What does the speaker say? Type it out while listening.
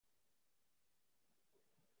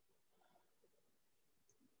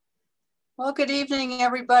Well, good evening,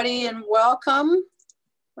 everybody, and welcome.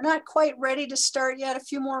 We're not quite ready to start yet. A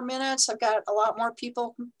few more minutes. I've got a lot more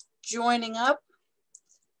people joining up.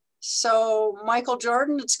 So, Michael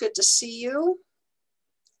Jordan, it's good to see you.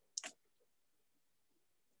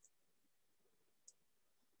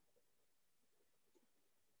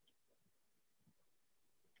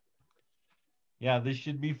 Yeah, this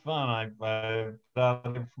should be fun. I've got a lot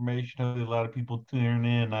of information. Hopefully a lot of people tuning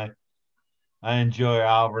in. I enjoy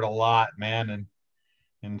Albert a lot, man. And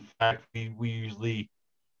in fact, we usually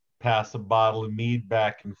pass a bottle of mead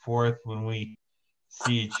back and forth when we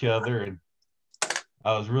see each other. And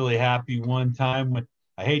I was really happy one time when,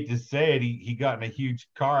 I hate to say it, he got in a huge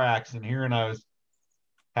car accident here, and I was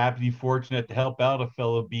happy and fortunate to help out a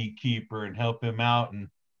fellow beekeeper and help him out and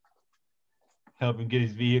help him get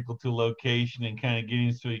his vehicle to location and kind of get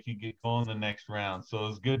him so he could get going the next round. So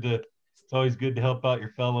it's always good to help out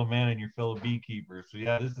your fellow man and your fellow beekeeper. So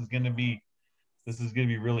yeah, this is gonna be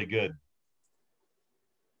really good.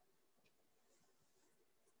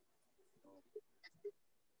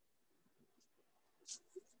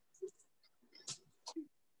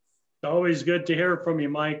 It's always good to hear from you,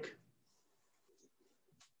 Mike.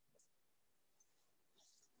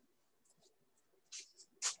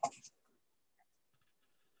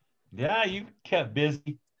 Yeah, you kept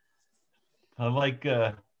busy. I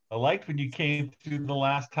liked when you came through the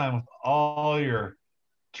last time with all your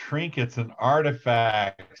trinkets and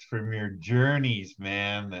artifacts from your journeys,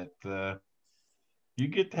 man. That you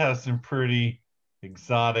get to have some pretty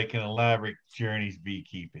exotic and elaborate journeys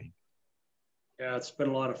beekeeping. Yeah, it's been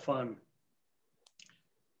a lot of fun.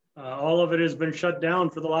 All of it has been shut down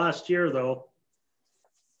for the last year, though.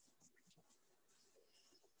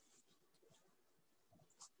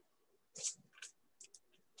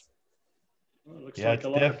 Well, it Yeah, it's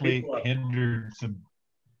definitely hindered some.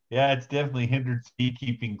 Yeah, it's definitely hindered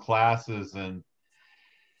beekeeping classes and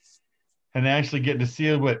actually getting to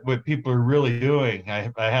see what people are really doing.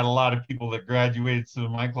 I had a lot of people that graduated some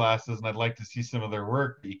of my classes, and I'd like to see some of their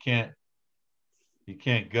work, but you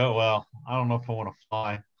can't go. Well, I don't know if I want to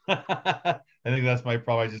fly. I think that's my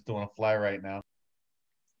problem. I just don't want to fly right now.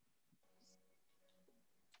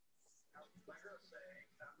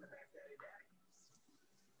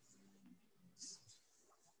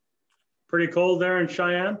 Pretty cold there in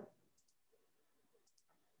Cheyenne.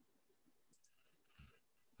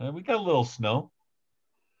 We got a little snow.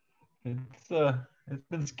 It's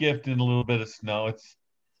been skipped in a little bit of snow. It's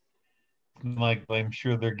like I'm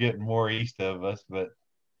sure they're getting more east of us, but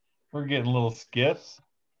we're getting little skiffs.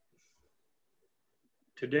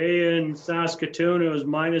 Today in Saskatoon, it was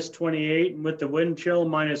minus 28, and with the wind chill,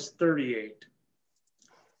 minus 38.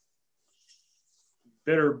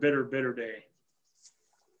 Bitter, bitter, bitter day.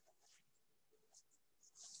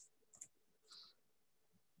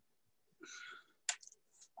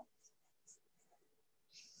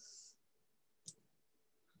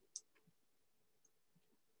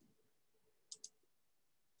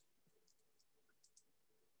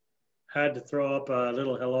 Had to throw up a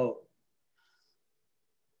little hello.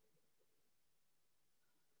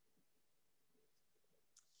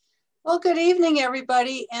 Well, good evening,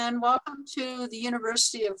 everybody, and welcome to the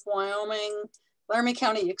University of Wyoming, Laramie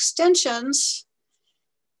County Extension's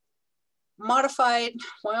Modified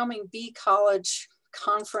Wyoming Bee College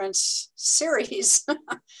Conference series.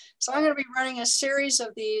 So I'm going to be running a series of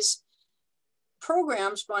these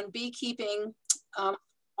programs on beekeeping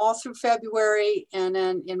all through February and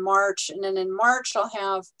then in March. And then in March, I'll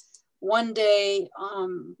have one day,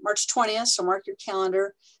 March 20th, so mark your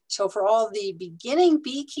calendar. So for all the beginning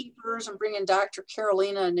beekeepers, I'm bringing Dr.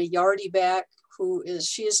 Carolina Nayardi back,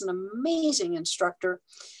 she is an amazing instructor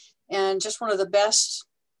and just one of the best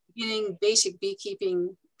beginning basic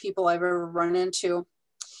beekeeping people I've ever run into.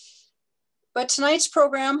 But tonight's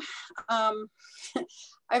program,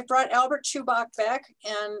 I've brought Albert Chubak back,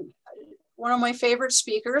 and one of my favorite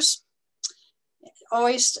speakers.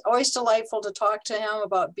 Always delightful to talk to him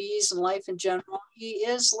about bees and life in general. He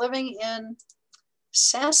is living in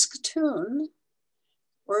Saskatoon,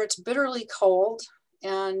 where it's bitterly cold,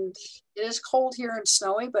 and it is cold here and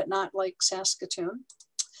snowy, but not like Saskatoon.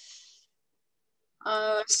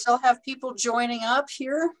 Still have people joining up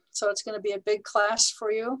here, so it's going to be a big class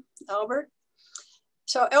for you, Albert.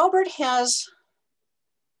 So Albert has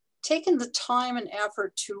taken the time and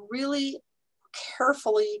effort to really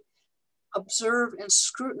carefully observe and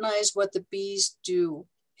scrutinize what the bees do.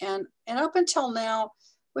 And up until now,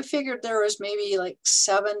 we figured there was maybe like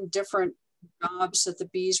 7 different jobs that the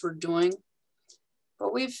bees were doing.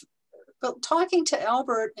 But talking to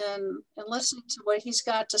Albert and listening to what he's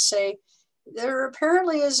got to say, there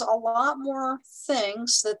apparently is a lot more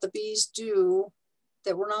things that the bees do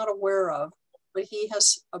that we're not aware of, but he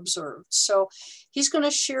has observed. So he's going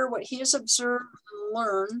to share what he has observed and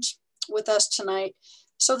learned with us tonight.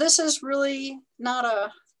 So this is really not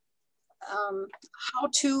a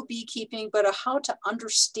how-to beekeeping, but a how to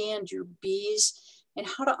understand your bees and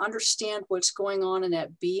how to understand what's going on in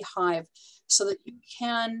that beehive so that you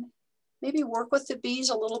can maybe work with the bees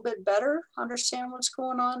a little bit better, understand what's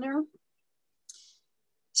going on there.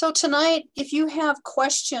 So tonight, if you have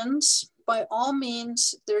questions, by all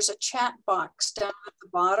means, there's a chat box down at the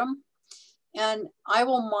bottom and I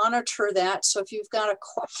will monitor that. So if you've got a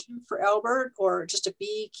question for Albert or just a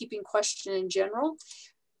beekeeping question in general,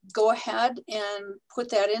 go ahead and put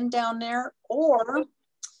that in down there, or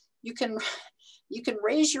you can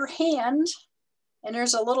raise your hand and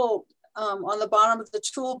there's a little, on the bottom of the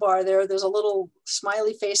toolbar there's a little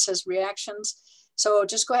smiley face says reactions. So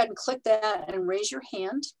just go ahead and click that and raise your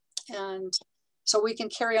hand, and so we can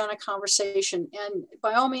carry on a conversation. And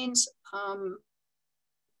by all means,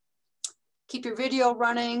 keep your video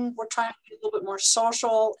running. We're trying to be a little bit more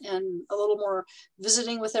social and a little more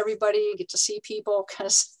visiting with everybody and get to see people,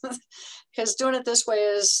 because doing it this way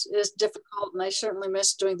is difficult. And I certainly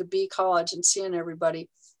miss doing the bee college and seeing everybody.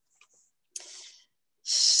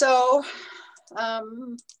 So I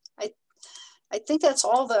think that's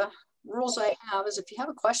all the rules I have. Is if you have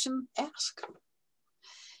a question, ask.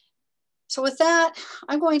 So with that,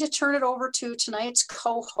 I'm going to turn it over to tonight's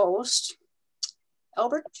co-host,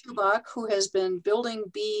 Albert Chubak, who has been building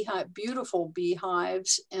beautiful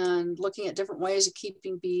beehives and looking at different ways of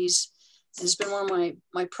keeping bees. And has been one of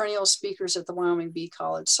my perennial speakers at the Wyoming Bee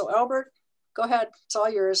College. So Albert, go ahead, it's all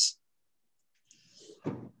yours.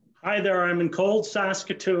 Hi there, I'm in cold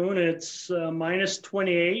Saskatoon. It's minus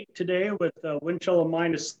 28 today with a wind chill of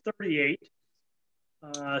minus 38.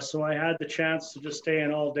 So I had the chance to just stay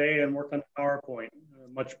in all day and work on PowerPoint,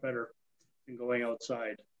 much better than going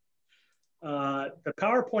outside. The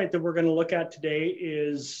PowerPoint that we're going to look at today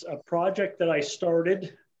is a project that I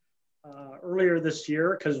started earlier this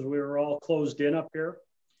year because we were all closed in up here.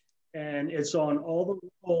 And it's on all the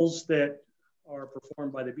roles that are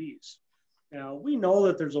performed by the bees. Now, we know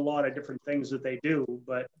that there's a lot of different things that they do,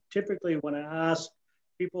 but typically when I ask,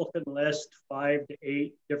 people can list 5 to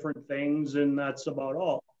 8 different things, and that's about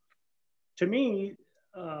all. To me,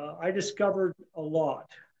 I discovered a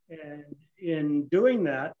lot. And in doing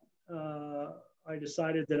that, I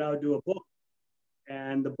decided that I would do a book.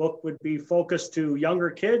 And the book would be focused to younger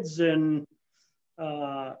kids. And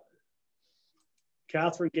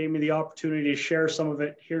Catherine gave me the opportunity to share some of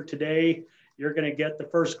it here today. You're going to get the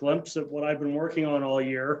first glimpse of what I've been working on all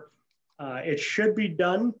year. It should be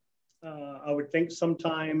done, I would think,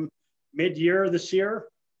 sometime mid-year this year.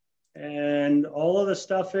 And all of the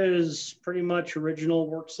stuff is pretty much original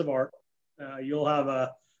works of art. You'll have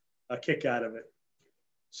a kick out of it.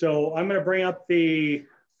 So I'm going to bring up the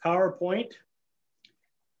PowerPoint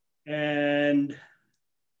and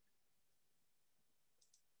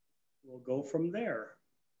we'll go from there.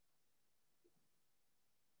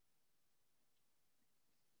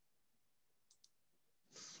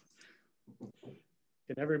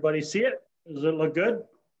 Can everybody see it? Does it look good?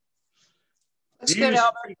 Looks good,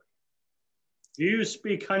 Albert. Do you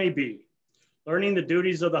speak honeybee? Learning the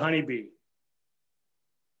duties of the honeybee.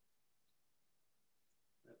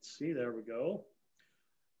 Let's see, there we go.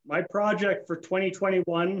 My project for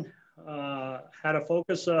 2021 had a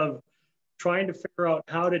focus of trying to figure out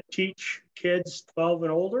how to teach kids 12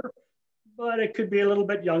 and older, but it could be a little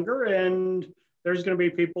bit younger, and there's going to be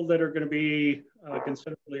people that are going to be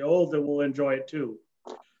considerably old that will enjoy it too.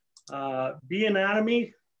 Bee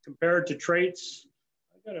anatomy compared to traits.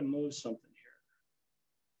 I got to move something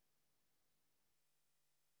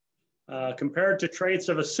here. Compared to traits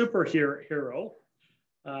of a superhero,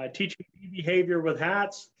 teaching bee behavior with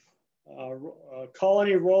hats,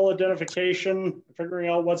 colony role identification, figuring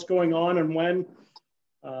out what's going on and when.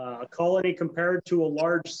 A colony compared to a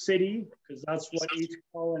large city, because that's what each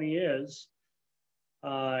colony is.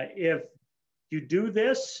 If you do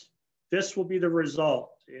this, this will be the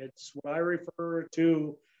result. It's what I refer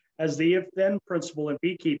to as the if-then principle in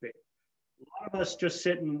beekeeping. A lot of us just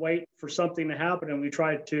sit and wait for something to happen and we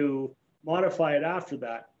try to modify it after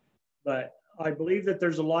that. But I believe that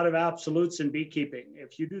there's a lot of absolutes in beekeeping.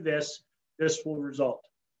 If you do this, this will result.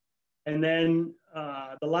 And then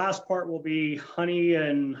the last part will be honey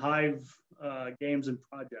and hive games and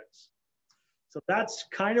projects. So that's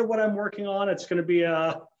kind of what I'm working on. It's going to be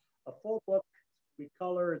a full book, it's going to be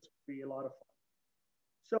color, it's going to be a lot of fun.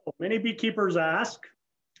 So many beekeepers ask,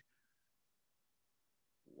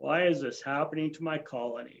 why is this happening to my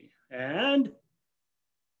colony? And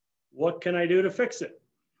what can I do to fix it?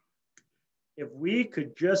 If we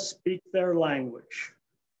could just speak their language.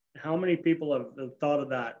 How many people have thought of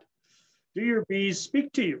that? Do your bees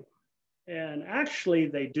speak to you? And actually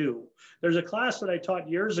they do. There's a class that I taught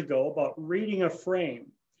years ago about reading a frame.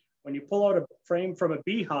 When you pull out a frame from a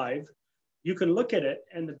beehive, you can look at it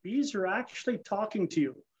and the bees are actually talking to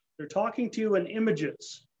you. They're talking to you in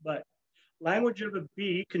images, but language of a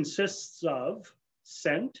bee consists of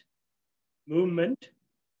scent, movement,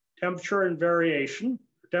 temperature and variation,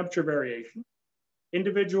 temperature variation,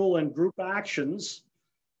 individual and group actions,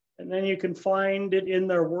 and then you can find it in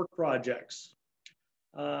their work projects.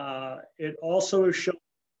 It also is shown,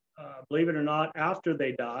 believe it or not, after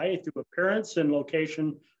they die through appearance and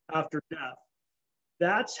location after death.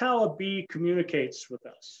 That's how a bee communicates with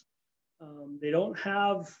us. They don't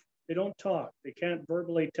talk. They can't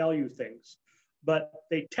verbally tell you things, but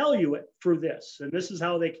they tell you it through this. And this is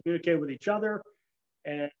how they communicate with each other.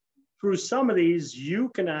 And through some of these, you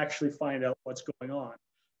can actually find out what's going on.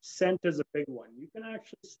 Scent is a big one. You can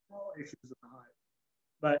actually smell issues in the hive,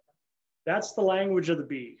 but that's the language of the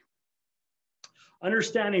bee.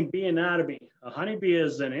 Understanding bee anatomy. A honeybee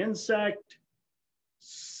is an insect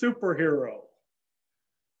superhero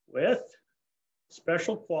with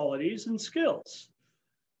special qualities and skills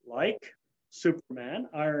like Superman,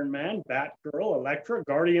 Iron Man, Batgirl, Elektra,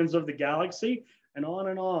 Guardians of the Galaxy, and on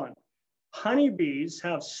and on. Honeybees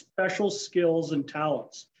have special skills and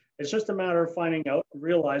talents. It's just a matter of finding out and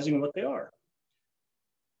realizing what they are.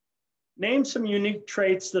 Name some unique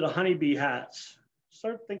traits that a honeybee has.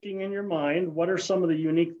 Start thinking in your mind, what are some of the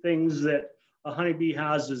unique things that a honeybee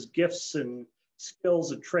has as gifts and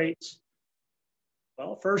skills and traits?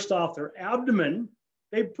 Well, first off, their abdomen,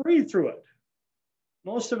 they breathe through it.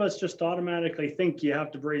 Most of us just automatically think you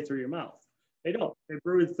have to breathe through your mouth. They don't, they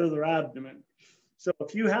breathe through their abdomen. So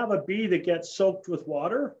if you have a bee that gets soaked with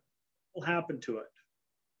water, what will happen to it?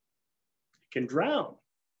 It can drown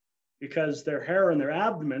because their hair in their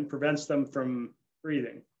abdomen prevents them from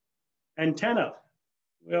breathing. Antenna,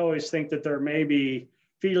 we always think that they're maybe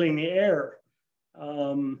feeling the air.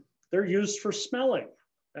 They're used for smelling.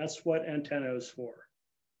 That's what antenna is for.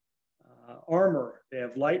 Armor, they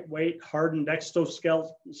have lightweight, hardened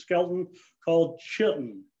exoskeleton called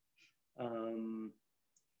chitin.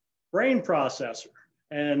 Brain processor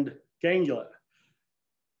and ganglia.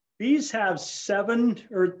 Bees have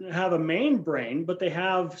have a main brain, but they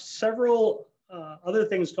have several other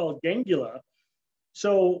things called ganglia.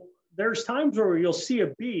 So there's times where you'll see a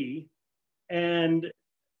bee and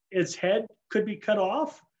its head could be cut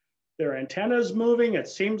off. Their antenna is moving. It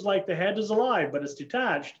seems like the head is alive, but it's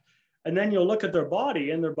detached. And then you'll look at their body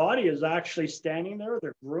and their body is actually standing there.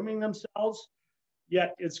 They're grooming themselves,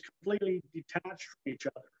 yet it's completely detached from each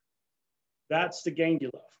other. That's the ganglia.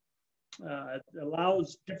 It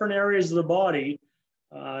allows different areas of the body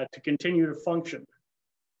to continue to function.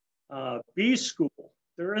 Bee school.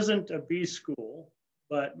 There isn't a bee school,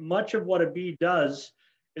 but much of what a bee does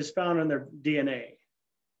is found in their DNA.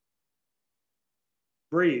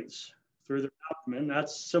 Breathes through their abdomen.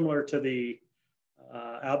 That's similar to the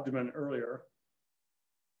abdomen earlier.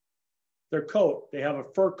 Their coat. They have a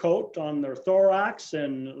fur coat on their thorax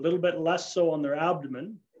and a little bit less so on their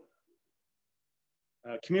abdomen.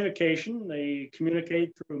 Communication, they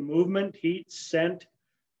communicate through movement, heat, scent,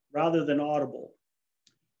 rather than audible.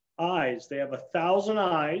 Eyes, they have 1,000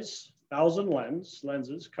 eyes, 1,000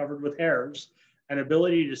 lenses covered with hairs, and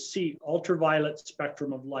ability to see ultraviolet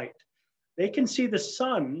spectrum of light. They can see the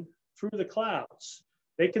sun through the clouds.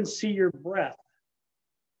 They can see your breath.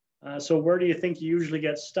 So where do you think you usually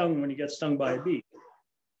get stung when you get stung by a bee?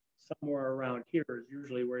 Somewhere around here is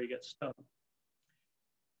usually where you get stung.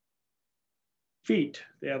 Feet,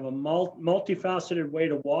 they have a multifaceted way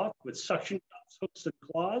to walk with suction cups, hooks, and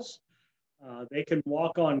claws. They can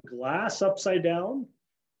walk on glass upside down.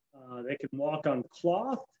 They can walk on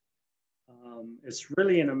cloth. It's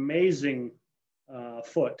really an amazing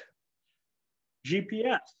foot.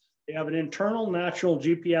 GPS, they have an internal natural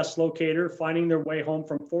GPS locator finding their way home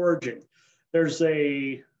from foraging. There's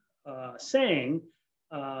a saying,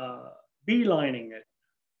 beelining it.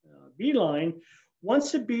 Beeline,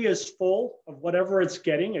 once a bee is full of whatever it's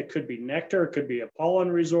getting, it could be nectar, it could be a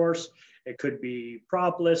pollen resource, it could be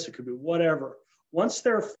propolis, it could be whatever. Once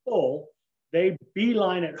they're full, they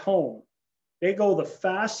beeline it home. They go the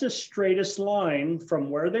fastest, straightest line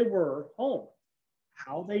from where they were home.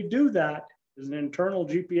 How they do that is an internal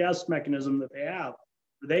GPS mechanism that they have,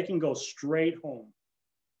 where they can go straight home.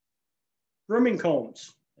 Grooming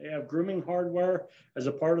combs. They have grooming hardware as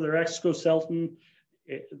a part of their exoskeleton.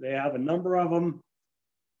 They have a number of them.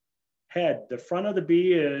 head. The front of the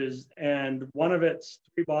bee is, and one of its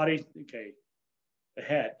three bodies, okay, the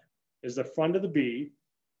head is the front of the bee,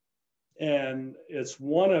 and it's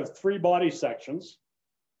one of three body sections.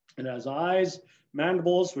 It has eyes,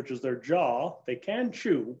 mandibles, which is their jaw. They can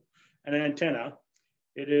chew, an antenna.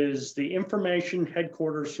 It is the information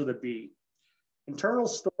headquarters for the bee. Internal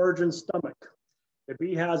storage and stomach. The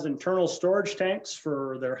bee has internal storage tanks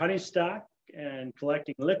for their honey stack and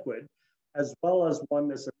collecting liquid, as well as one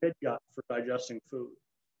that's a midgut for digesting food.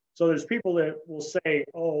 So there's people that will say,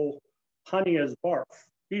 oh, honey is barf,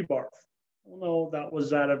 bee barf. Well, no, that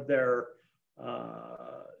was out of their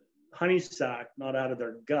honey sac, not out of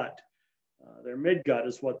their gut. Their midgut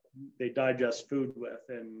is what they digest food with,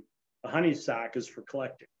 and the honey sac is for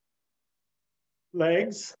collecting.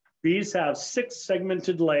 Legs. Bees have 6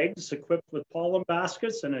 segmented legs equipped with pollen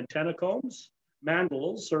baskets and antenna combs.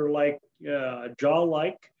 Mandibles are like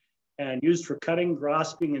jaw-like and used for cutting,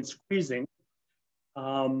 grasping, and squeezing.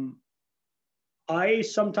 I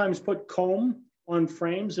sometimes put comb on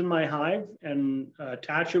frames in my hive and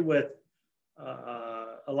attach it with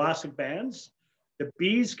elastic bands. The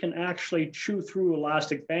bees can actually chew through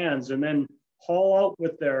elastic bands and then haul out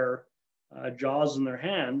with their jaws and their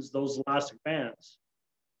hands those elastic bands.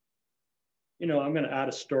 You know, I'm going to add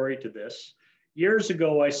a story to this. Years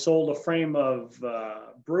ago, I sold a frame of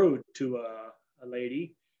brood to a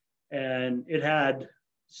lady, and it had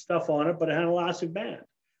stuff on it, but it had an elastic band.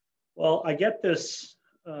 Well, I get this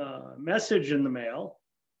message in the mail,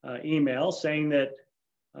 email, saying that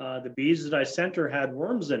the bees that I sent her had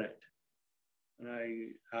worms in it. And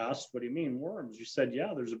I asked, what do you mean worms? She said,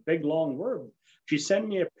 yeah, there's a big long worm. She sent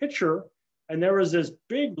me a picture, and there was this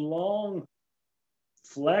big long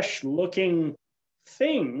flesh-looking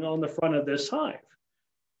thing on the front of this hive.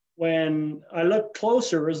 When I looked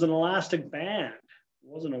closer, it was an elastic band. It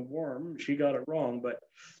wasn't a worm. She got it wrong, but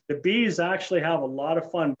the bees actually have a lot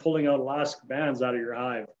of fun pulling out elastic bands out of your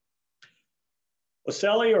hive.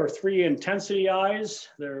 Ocelli, or 3 intensity eyes.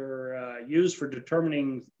 They're used for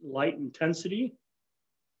determining light intensity.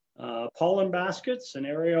 Pollen baskets, an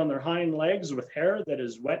area on their hind legs with hair that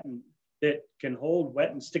is wet and that can hold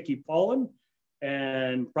wet and sticky pollen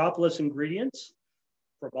and propolis ingredients.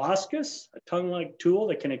 Proboscis, a tongue-like tool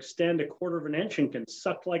that can extend 1/4 inch and can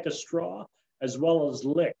suck like a straw, as well as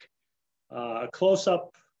lick. A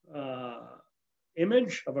close-up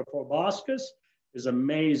image of a proboscis is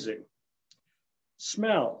amazing.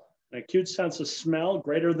 Smell, an acute sense of smell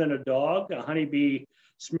greater than a dog. A honeybee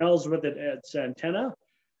smells with its antenna.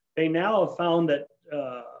 They now have found that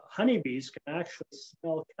honeybees can actually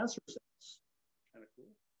smell cancer cells. Kind of cool.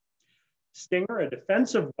 Stinger, a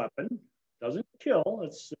defensive weapon, doesn't kill,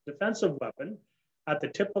 it's a defensive weapon at the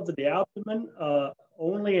tip of the abdomen,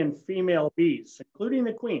 only in female bees, including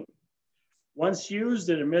the queen. Once used,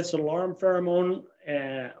 it emits an alarm pheromone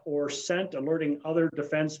or scent alerting other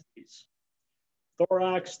defense bees.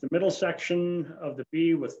 Thorax, the middle section of the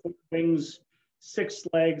bee with 4 wings, 6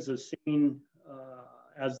 legs is seen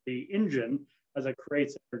as the engine as it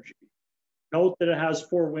creates energy. Note that it has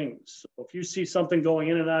 4 wings. So if you see something going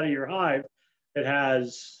in and out of your hive that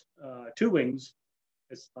has 2 wings,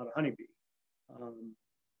 it's not a honeybee,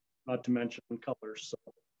 not to mention colors.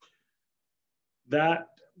 So that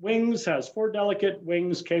wings has 4 delicate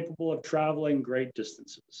wings capable of traveling great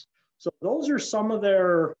distances. So those are some of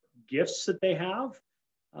their gifts that they have,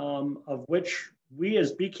 of which we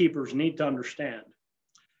as beekeepers need to understand.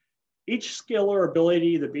 Each skill or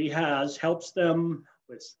ability the bee has helps them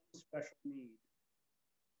with some special need.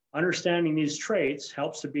 Understanding these traits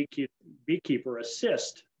helps the beekeeper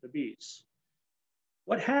assist the bees.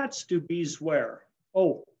 What hats do bees wear?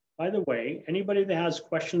 Oh, by the way, anybody that has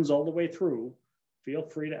questions all the way through, feel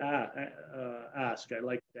free to ask. I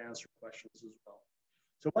like to answer questions as well.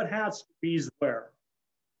 So what hats do bees wear?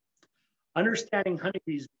 Understanding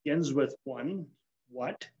honeybees begins with 1,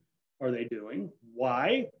 what are they doing?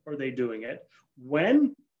 Why are they doing it?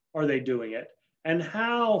 When are they doing it? And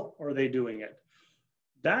how are they doing it?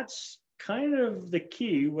 That's kind of the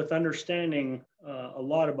key with understanding a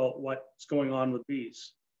lot about what's going on with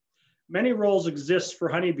bees. Many roles exist for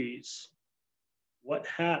honeybees. What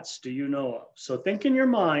hats do you know of? So think in your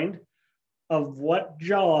mind of what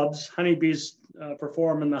jobs honeybees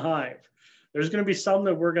perform in the hive. There's going to be some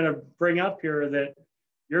that we're going to bring up here that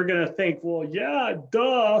you're going to think, well, yeah,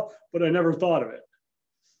 duh, but I never thought of it.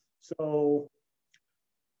 So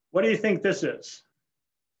what do you think this is?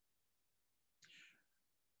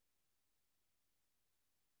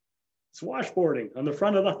 It's washboarding on the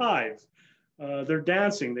front of the hive. They're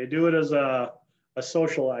dancing. They do it as a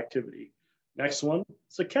social activity. Next one,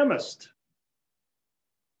 it's a chemist.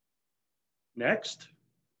 Next,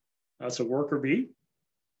 That's a worker bee.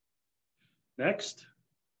 Next,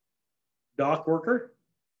 dock worker.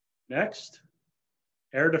 Next,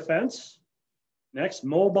 air defense. Next,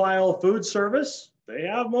 mobile food service. They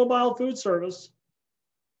have mobile food service.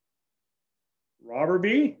 Robber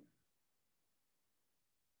bee,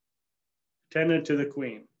 attendant to the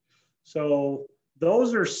queen. So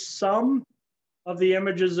those are some of the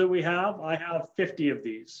images that we have. I have 50 of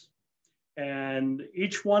these. And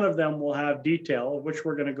each one of them will have detail, which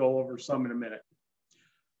we're going to go over some in a minute.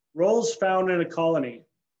 Roles found in a colony.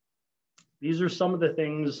 These are some of the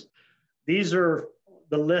things, these are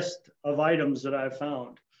the list of items that I've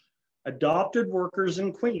found. Adopted workers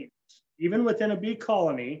and queens. Even within a bee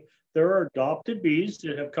colony, there are adopted bees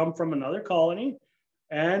that have come from another colony.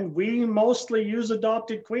 And we mostly use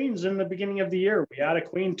adopted queens in the beginning of the year. We add a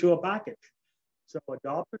queen to a package. So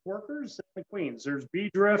adopted workers and the queens. There's bee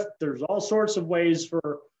drift. There's all sorts of ways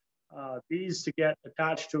for bees to get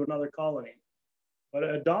attached to another colony. But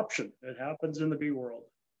adoption, it happens in the bee world.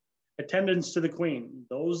 Attendants to the queen,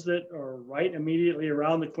 those that are right immediately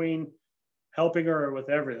around the queen, helping her with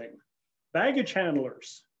everything. Baggage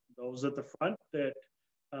handlers, those at the front that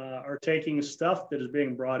are taking stuff that is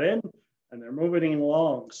being brought in and they're moving it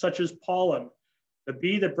along, such as pollen. The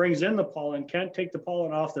bee that brings in the pollen can't take the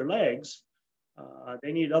pollen off their legs.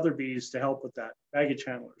 They need other bees to help with that. Baggage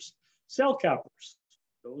handlers. Cell cappers,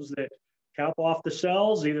 those that cap off the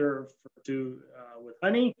cells either with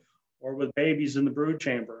honey or with babies in the brood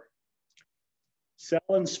chamber. Cell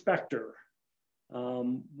inspector.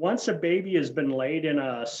 Once a baby has been laid in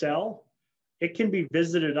a cell, it can be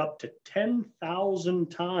visited up to 10,000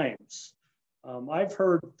 times. I've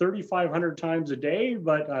heard 3,500 times a day,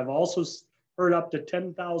 but I've also heard up to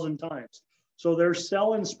 10,000 times. So there's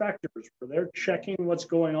cell inspectors where they're checking what's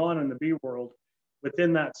going on in the bee world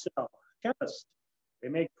within that cell. Chemists, they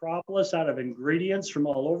make propolis out of ingredients from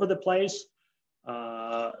all over the place.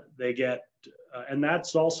 They get, and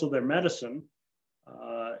that's also their medicine.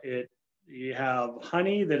 You have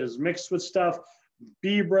honey that is mixed with stuff,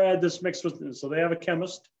 bee bread that's mixed with, so they have a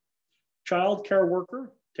chemist. Child care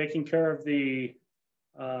worker, taking care of the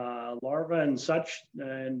larvae and such,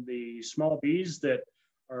 and the small bees that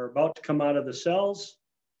are about to come out of the cells.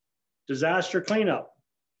 Disaster cleanup.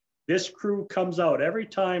 This crew comes out every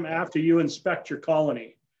time after you inspect your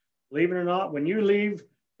colony. Believe it or not, when you leave,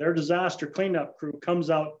 their disaster cleanup crew comes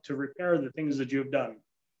out to repair the things that you've done.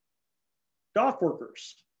 Dock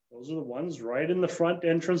workers. Those are the ones right in the front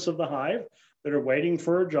entrance of the hive that are waiting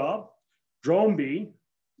for a job. Drone bee,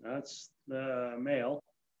 that's the male.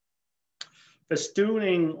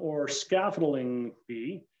 Festooning or scaffolding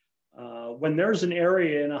bee. When there's an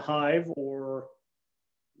area in a hive or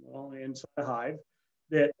well, inside a hive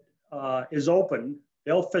that is open,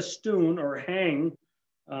 they'll festoon or hang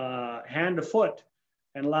hand to foot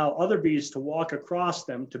and allow other bees to walk across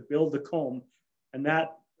them to build the comb. And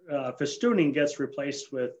that festooning gets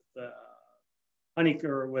replaced with honey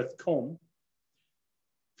or with comb.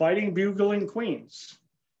 Fighting bugling queens.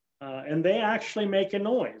 And they actually make a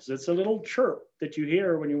noise. It's a little chirp that you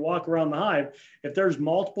hear when you walk around the hive. If there's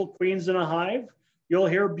multiple queens in a hive, you'll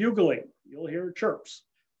hear bugling, you'll hear chirps.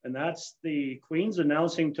 And that's the queens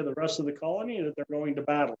announcing to the rest of the colony that they're going to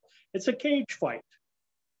battle. It's a cage fight.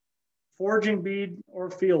 Foraging bee or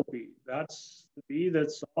field bee. That's the bee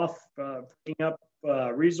that's off picking up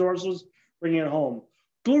resources, bringing it home.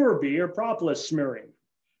 Glue bee or propolis smearing.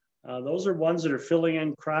 Those are ones that are filling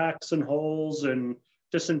in cracks and holes and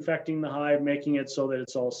disinfecting the hive, making it so that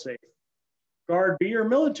it's all safe. Guard bee or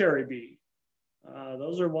military bee.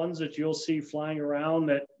 Those are ones that you'll see flying around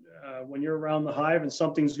that when you're around the hive and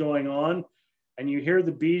something's going on and you hear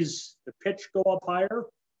the bees, the pitch go up higher,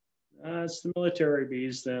 it's the military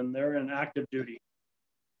bees, then they're in active duty.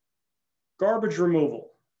 Garbage removal.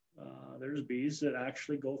 There's bees that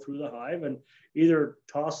actually go through the hive and either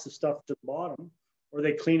toss the stuff to the bottom or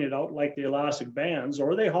they clean it out like the elastic bands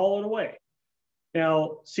or they haul it away.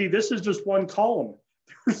 Now, see, this is just one column.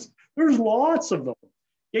 There's lots of them.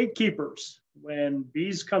 Gatekeepers, when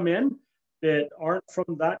bees come in that aren't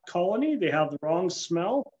from that colony, they have the wrong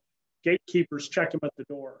smell, gatekeepers check them at the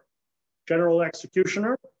door. General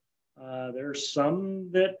executioner, there's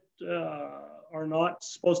some that are not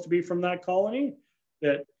supposed to be from that colony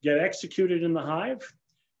that get executed in the hive.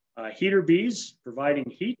 Heater bees, providing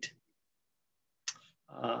heat.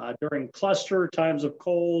 During cluster times of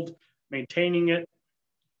cold, maintaining it.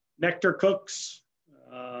 Nectar cooks.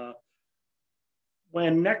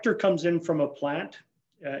 When nectar comes in from a plant,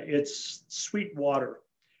 it's sweet water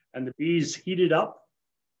and the bees heat it up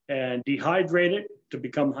and dehydrate it to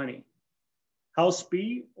become honey. House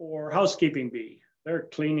bee or housekeeping bee. They're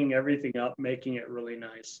cleaning everything up, making it really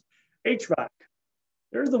nice. HVAC,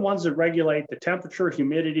 they're the ones that regulate the temperature,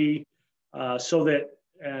 humidity,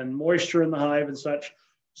 and moisture in the hive and such,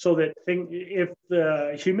 so that if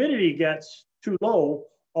the humidity gets too low,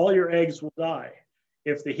 all your eggs will die.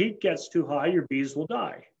 If the heat gets too high, your bees will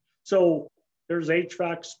die. So there's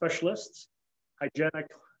HVAC specialists, hygienic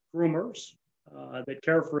groomers that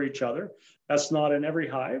care for each other. That's not in every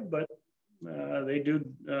hive, but they do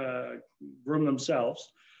groom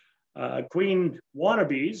themselves. Queen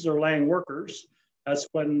wannabes or laying workers, that's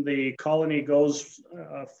when the colony goes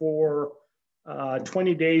for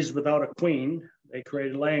 20 days without a queen. They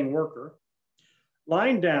create a laying worker.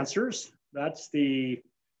 Line dancers, that's the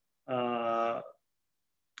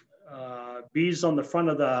bees on the front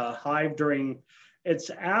of the hive it's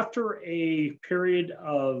after a period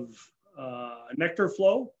of nectar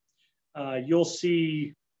flow. You'll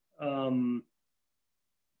see on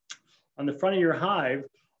the front of your hive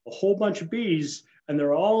a whole bunch of bees, and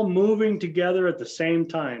they're all moving together at the same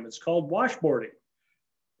time. It's called washboarding.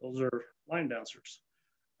 Those are line dancers.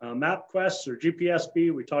 MapQuest or GPS bee,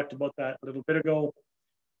 we talked about that a little bit ago.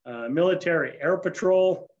 Military Air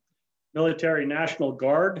Patrol, Military National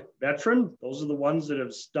Guard veteran, those are the ones that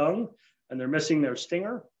have stung and they're missing their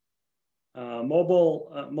stinger. Mobile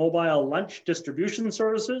lunch distribution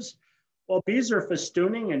services. While bees are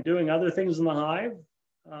festooning and doing other things in the hive,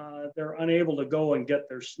 they're unable to go and get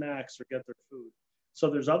their snacks or get their food. So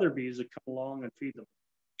there's other bees that come along and feed them.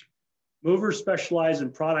 Movers specialize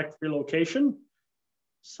in product relocation.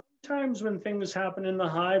 Sometimes when things happen in the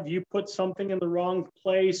hive, you put something in the wrong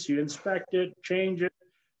place, you inspect it, change it.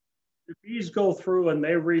 The bees go through and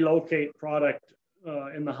they relocate product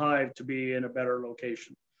in the hive to be in a better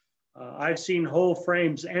location. I've seen whole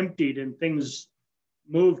frames emptied and things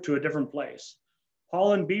moved to a different place.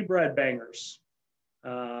 Pollen bee bread bangers.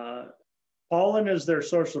 Pollen is their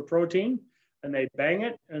source of protein, and they bang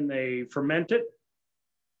it and they ferment it.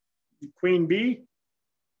 Queen bee,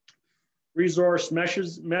 resource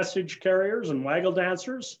message carriers and waggle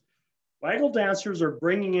dancers. Waggle dancers are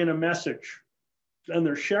bringing in a message and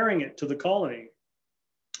they're sharing it to the colony.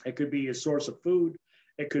 It could be a source of food.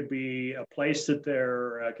 It could be a place that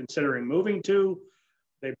they're considering moving to.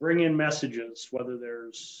 They bring in messages, whether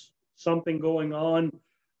there's something going on.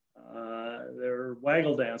 They're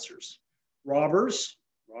waggle dancers. Robbers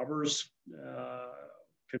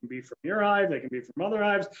can be from your hive. They can be from other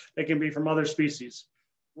hives. They can be from other species.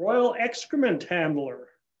 Royal excrement handler.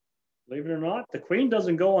 Believe it or not, the queen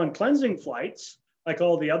doesn't go on cleansing flights like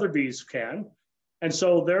all the other bees can. And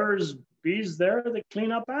so there's bees there that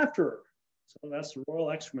clean up after her. So that's the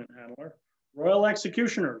royal excrement handler. Royal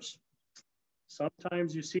executioners.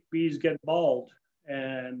 Sometimes you see bees get bald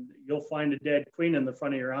and you'll find a dead queen in the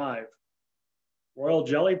front of your hive. Royal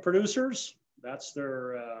jelly producers, that's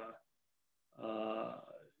their,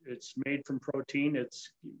 it's made from protein.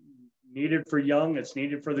 It's needed for young, it's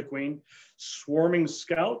needed for the queen. Swarming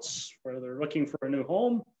scouts, where they're looking for a new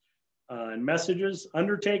home. And messages,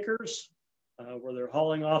 undertakers, where they're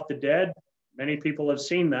hauling off the dead. Many people have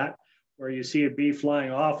seen that, where you see a bee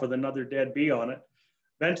flying off with another dead bee on it.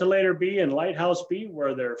 Ventilator bee and lighthouse bee,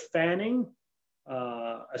 where they're fanning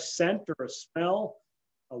a scent or a smell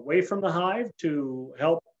away from the hive to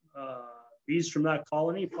help bees from that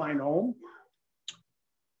colony find home.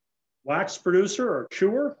 Wax producer or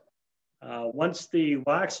chewer. Once the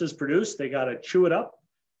wax is produced, they got to chew it up,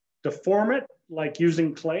 deform it like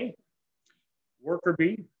using clay. Worker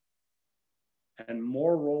bee, and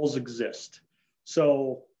more roles exist.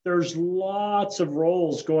 So there's lots of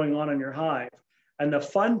roles going on in your hive. And the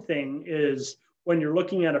fun thing is when you're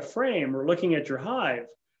looking at a frame or looking at your hive,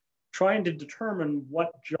 trying to determine what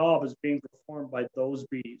job is being performed by those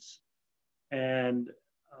bees. And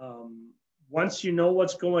once you know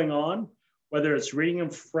what's going on, whether it's reading a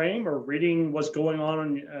frame or reading what's going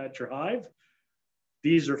on at your hive,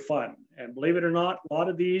 these are fun. And believe it or not, a lot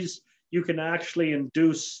of these you can actually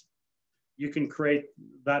induce, you can create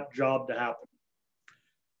that job to happen.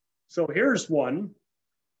 So here's one.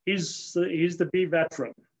 He's the bee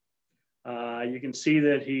veteran. You can see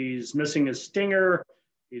that he's missing his stinger.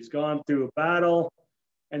 He's gone through a battle.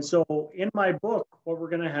 And so in my book, what we're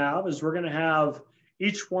going to have is we're going to have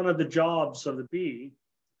each one of the jobs of the bee,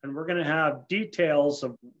 and we're going to have details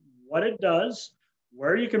of what it does,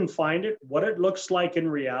 where you can find it, what it looks like in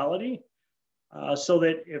reality, so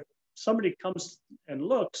that if somebody comes and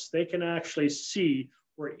looks, they can actually see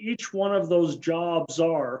where each one of those jobs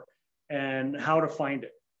are and how to find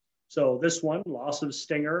it. So this one, loss of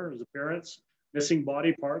stinger, his appearance, missing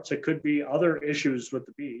body parts. It could be other issues with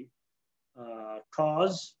the bee.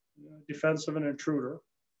 Cause, defense of an intruder.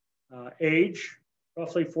 Age,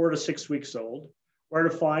 roughly 4 to 6 weeks old. where to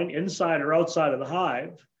find inside or outside of the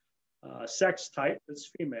hive, sex type is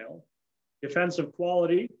female, defensive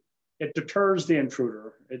quality, it deters the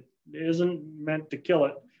intruder. It isn't meant to kill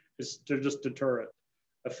it, it's to just deter it.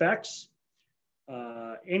 Effects,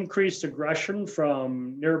 increased aggression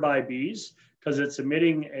from nearby bees because it's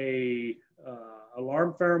emitting a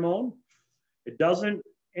alarm pheromone. It doesn't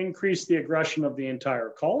increase the aggression of the entire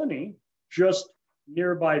colony, just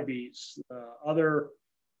nearby bees, other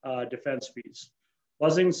defense bees.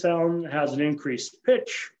 Buzzing sound has an increased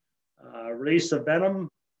pitch, release of venom,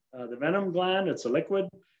 the venom gland, it's a liquid,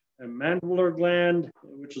 and mandibular gland,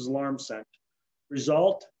 which is alarm scent.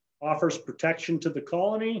 Result, offers protection to the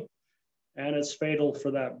colony, and it's fatal for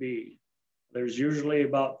that bee. There's usually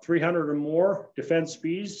about 300 or more defense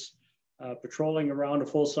bees patrolling around a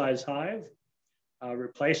full-size hive.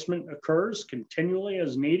 Replacement occurs continually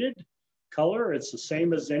as needed. Color, it's the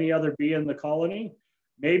same as any other bee in the colony.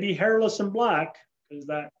 Maybe hairless and black, because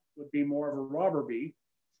that would be more of a robber bee.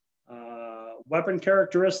 Weapon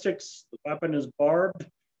characteristics, the weapon is barbed.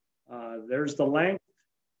 There's the length.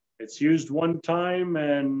 It's used one time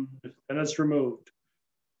and then it's removed.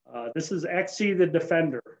 This is Exie the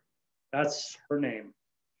Defender. That's her name.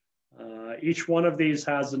 Each one of these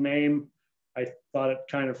has a name. I thought it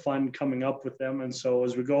kind of fun coming up with them. And so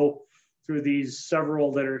as we go through these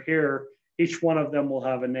several that are here, each one of them will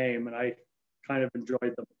have a name, and I kind of enjoyed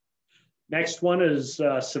them. Next one is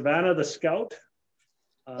Savannah the Scout.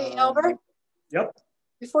 Hey, Albert. Yep.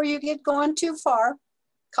 Before you get going too far,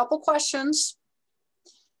 couple questions.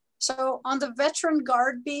 So on the veteran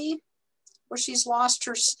guard bee, where she's lost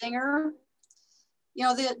her stinger, you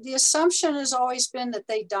know, the assumption has always been that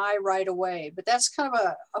they die right away, but that's kind of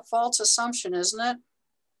a false assumption, isn't it?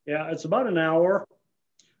 Yeah, it's about an hour.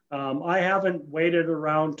 I haven't waited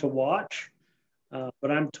around to watch,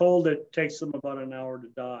 but I'm told it takes them about an hour to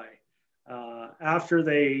die. After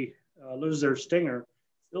they lose their stinger,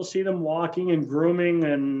 you'll see them walking and grooming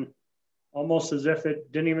and almost as if it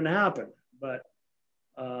didn't even happen. But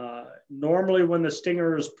normally when the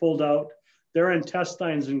stinger is pulled out, their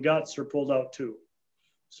intestines and guts are pulled out too.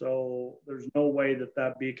 So there's no way that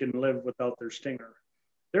that bee can live without their stinger.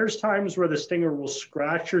 There's times where the stinger will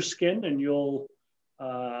scratch your skin and you'll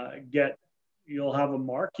have a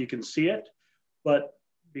mark, you can see it. But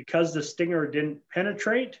because the stinger didn't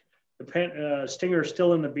penetrate, the stinger is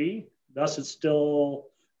still in the bee, thus it's still,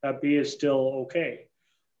 that bee is still okay.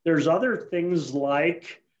 There's other things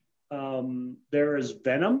like there is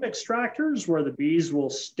venom extractors where the bees will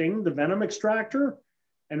sting the venom extractor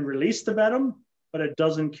and release the venom, but it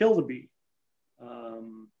doesn't kill the bee.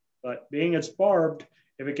 But being it's barbed,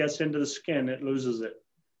 if it gets into the skin, it loses it.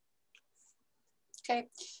 Okay.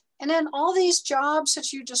 And then all these jobs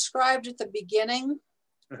that you described at the beginning,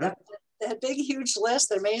 that big, huge list,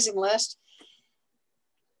 that amazing list,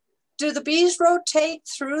 do the bees rotate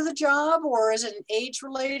through the job, or is it an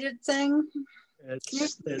age-related thing?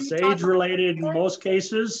 It's age-related in most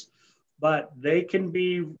cases, but they can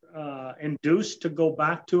be induced to go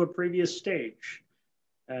back to a previous stage.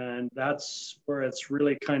 And that's where it's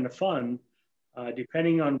really kind of fun,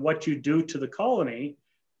 depending on what you do to the colony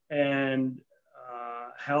and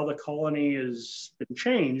how the colony has been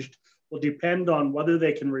changed will depend on whether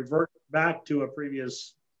they can revert back to a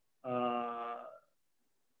previous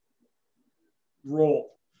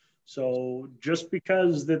role. So just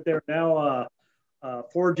because that they're now a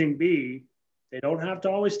foraging bee, they don't have to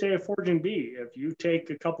always stay a foraging bee. If you take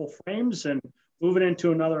a couple frames and move it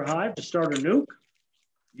into another hive to start a nuke,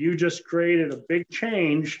 you just created a big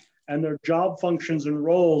change and their job functions and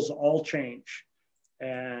roles all change.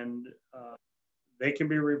 And they can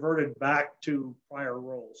be reverted back to prior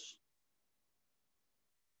roles.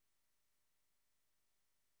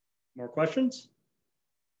 More questions?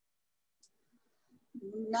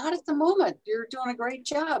 Not at the moment. You're doing a great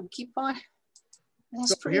job. Keep on.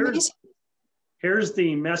 That's pretty amazing. Here's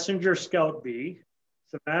the messenger scout bee,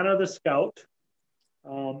 Savannah the Scout.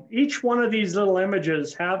 Each one of these little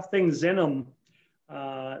images have things in them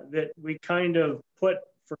that we kind of put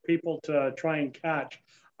for people to try and catch.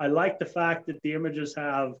 I like the fact that the images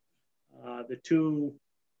have the two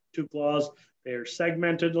claws. They're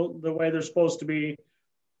segmented the way they're supposed to be.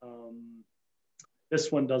 This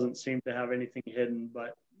one doesn't seem to have anything hidden,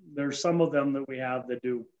 but there's some of them that we have that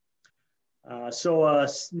do. So a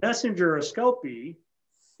messenger, a scout bee,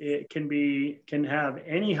 it can have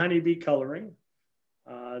any honeybee coloring.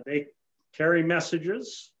 They carry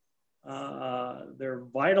messages. They're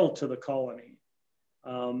vital to the colony.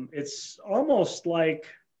 It's almost like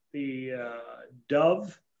the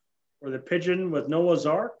dove or the pigeon with Noah's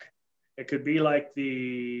Ark. It could be like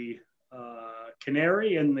the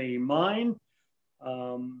canary in the mine.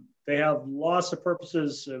 They have lots of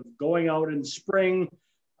purposes of going out in spring,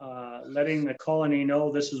 letting the colony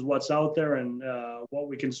know this is what's out there and what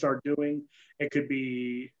we can start doing. It could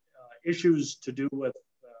be issues to do with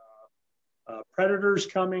predators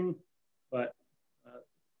coming, but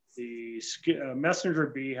the messenger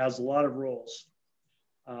bee has a lot of roles.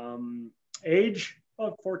 Age,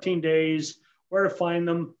 about 14 days, where to find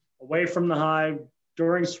them, away from the hive,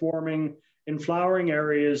 during swarming, in flowering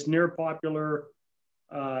areas, near popular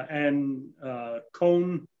and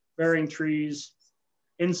cone-bearing trees,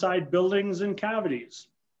 inside buildings and cavities.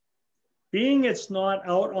 Being it's not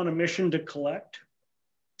out on a mission to collect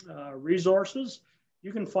resources,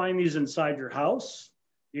 you can find these inside your house.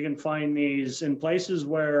 You can find these in places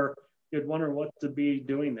where you'd wonder what to be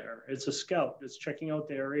doing there. It's a scout. It's checking out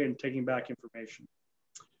the area and taking back information.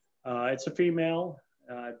 It's a female,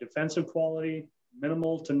 defensive quality,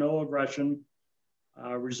 minimal to no aggression.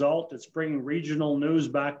 Result, it's bringing regional news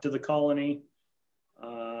back to the colony.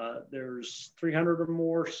 There's 300 or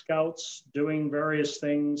more scouts doing various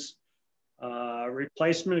things.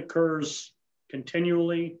 Replacement occurs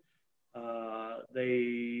continually.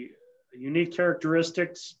 The unique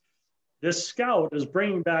characteristics, this scout is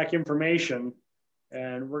bringing back information,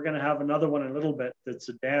 and we're going to have another one in a little bit that's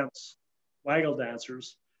a dance, waggle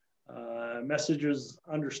dancers. Messages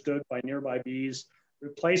understood by nearby bees.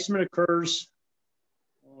 Replacement occurs,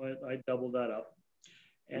 I doubled that up,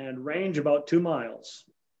 and range about 2 miles.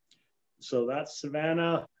 So that's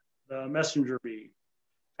Savannah, the messenger bee.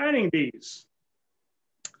 Fanning bees.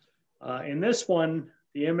 In this one,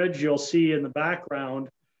 the image you'll see in the background,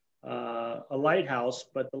 a lighthouse,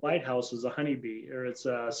 but the lighthouse is a honeybee, or it's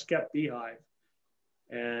a skep beehive.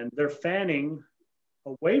 And they're fanning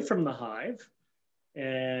away from the hive,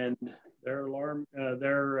 and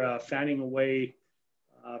they're fanning away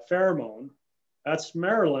pheromone. That's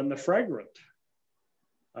Maryland, the fragrant.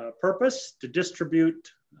 Purpose, to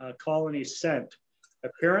distribute colony scent.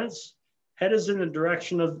 Appearance, head is in the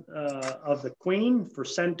direction of the queen for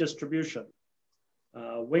scent distribution.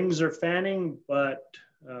 Wings are fanning, but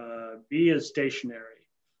bee is stationary.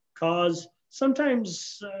 Cause,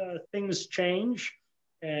 sometimes things change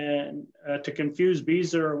and to confuse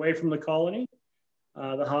bees that are away from the colony,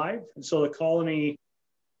 the hive. And so the colony,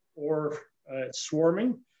 or it's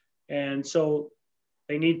swarming. And so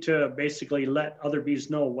they need to basically let other bees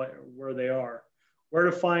know where they are, where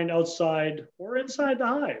to find outside or inside the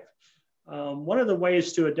hive. One of the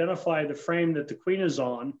ways to identify the frame that the queen is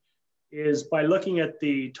on is by looking at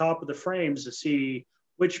the top of the frames to see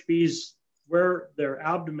which bees, where their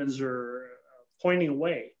abdomens are pointing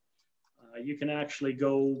away. You can actually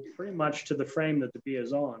go pretty much to the frame that the bee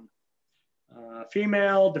is on.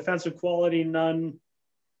 Female, defensive quality, none.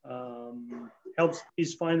 Helps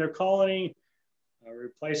bees find their colony.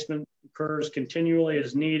 Replacement occurs continually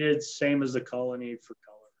as needed, same as the colony for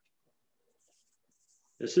color.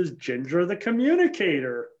 This is Ginger the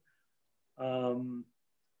communicator.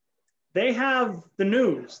 They have the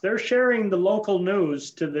news. They're sharing the local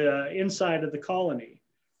news to the inside of the colony,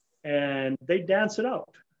 and they dance it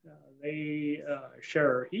out. They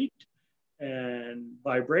share heat and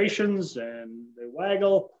vibrations, and they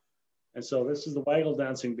waggle. And so this is the waggle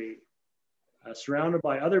dancing bee. Surrounded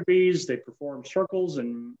by other bees, they perform circles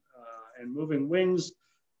and moving wings,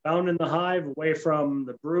 found in the hive away from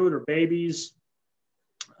the brood or babies.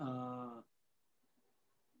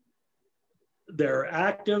 They're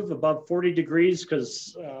active above 40 degrees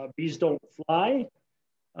because bees don't fly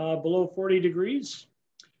below 40 degrees.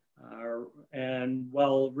 And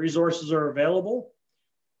while resources are available,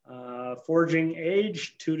 foraging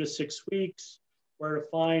age 2 to 6 weeks, where to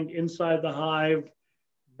find inside the hive,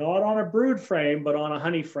 not on a brood frame, but on a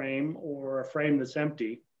honey frame or a frame that's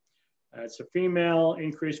empty. It's a female,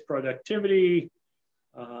 increased productivity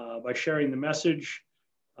by sharing the message.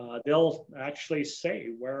 They'll actually say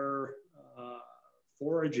where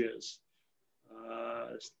forage is,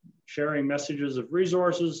 sharing messages of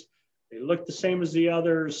resources. They look the same as the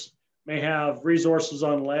others, may have resources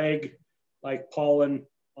on leg, like pollen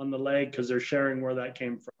on the leg, because they're sharing where that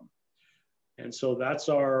came from. And so that's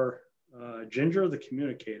our Ginger the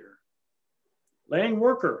communicator. Laying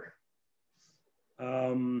worker.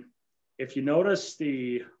 If you notice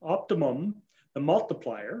the optimum, the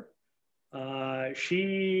multiplier,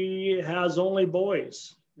 she has only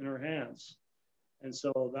boys in her hands. And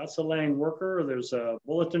so that's a laying worker. There's a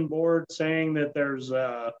bulletin board saying that there's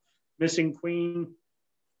a missing queen.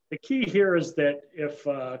 The key here is that if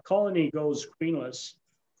a colony goes queenless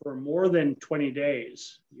for more than 20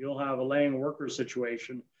 days, you'll have a laying worker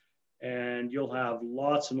situation, and you'll have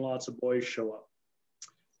lots and lots of boys show up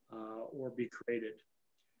or be created.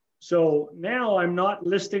 So now I'm not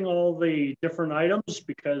listing all the different items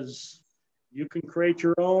because you can create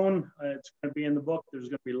your own. It's going to be in the book. There's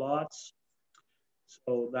going to be lots.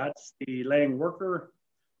 So that's the laying worker.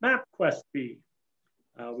 MapQuest bee.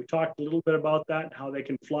 We talked a little bit about that, how they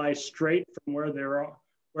can fly straight from where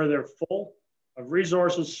they're full of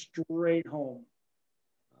resources straight home.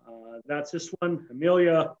 That's this one,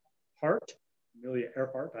 Amelia Earhart.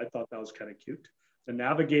 I thought that was kind of cute. The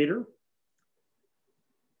navigator.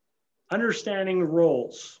 Understanding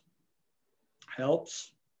roles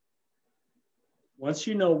helps. Once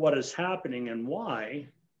you know what is happening and why,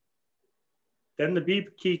 then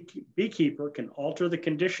the beekeeper can alter the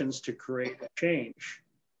conditions to create a change.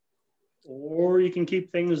 Or you can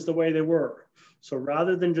keep things the way they were. So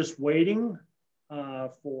rather than just waiting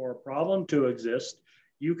for a problem to exist,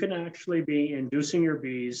 you can actually be inducing your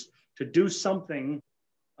bees to do something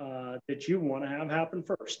that you want to have happen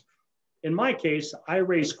first. In my case, I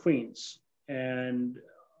raise queens, and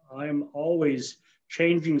I'm always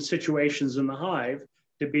changing situations in the hive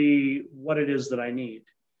to be what it is that I need.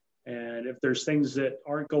 And if there's things that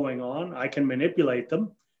aren't going on, I can manipulate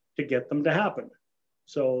them to get them to happen.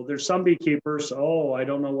 So there's some beekeepers, oh, I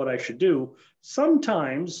don't know what I should do.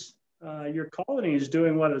 Sometimes your colony is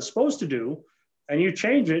doing what it's supposed to do, and you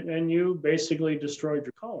change it, and you basically destroyed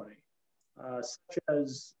your colony. Such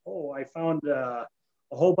as, oh, I found a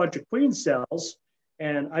whole bunch of queen cells,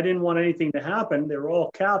 and I didn't want anything to happen. They were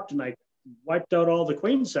all capped, and I wiped out all the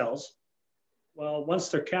queen cells. Well, once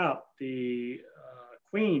they're capped, the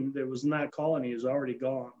queen that was in that colony is already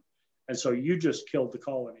gone. And so you just killed the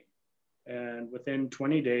colony. And within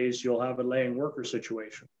 20 days, you'll have a laying worker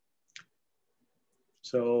situation.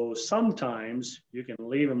 So sometimes you can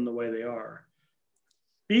leave them the way they are.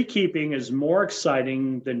 Beekeeping is more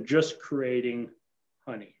exciting than just creating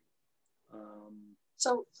honey.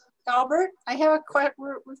 So Albert,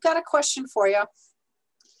 we've got a question for you.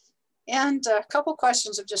 And a couple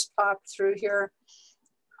questions have just popped through here.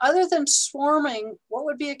 Other than swarming, what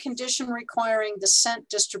would be a condition requiring the scent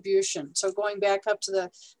distribution? So going back up to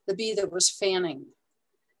the bee that was fanning.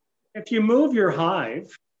 If you move your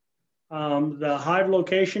hive, the hive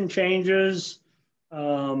location changes.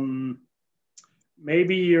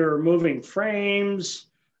 Maybe you're moving frames.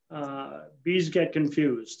 Bees get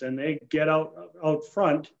confused and they get out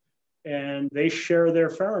front and they share their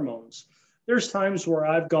pheromones. There's times where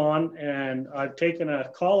I've gone and I've taken a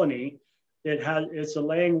colony that it's a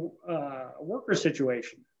laying worker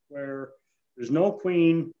situation where there's no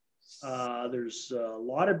queen. There's a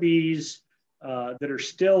lot of bees that are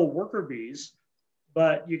still worker bees,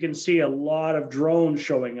 but you can see a lot of drones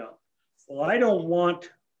showing up. Well, I don't want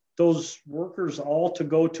those workers all to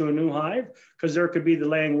go to a new hive because there could be the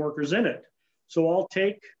laying workers in it. So I'll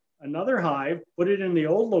take another hive, put it in the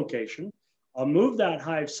old location. I'll move that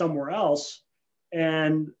hive somewhere else,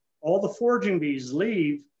 and all the foraging bees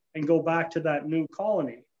leave and go back to that new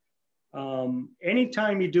colony.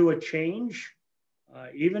 Anytime you do a change,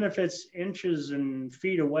 even if it's inches and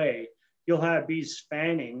feet away, you'll have bees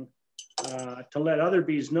fanning to let other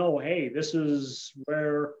bees know, hey, this is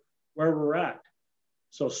where we're at.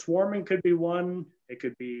 So swarming could be one. It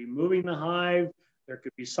could be moving the hive. There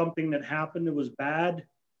could be something that happened that was bad.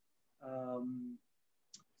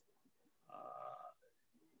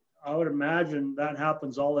 I would imagine that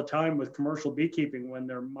happens all the time with commercial beekeeping when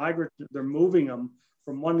they're moving them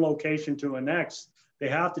from one location to a next. They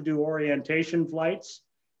have to do orientation flights.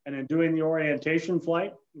 And in doing the orientation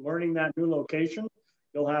flight, learning that new location,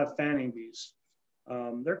 you'll have fanning bees.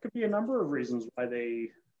 There could be a number of reasons why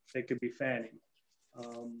they could be fanning.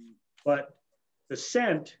 But the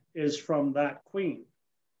scent is from that queen.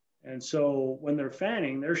 And so when they're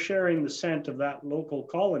fanning, they're sharing the scent of that local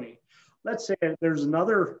colony. Let's say there's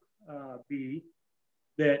another bee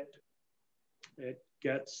that it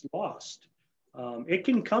gets lost. It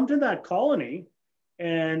can come to that colony,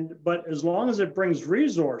 but as long as it brings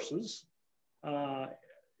resources,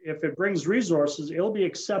 if it brings resources, it'll be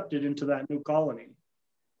accepted into that new colony.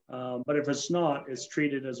 But if it's not, it's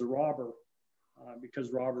treated as a robber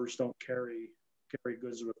because robbers don't carry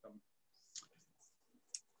goods with them.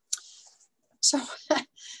 So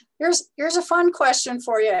here's a fun question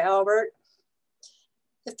for you, Albert.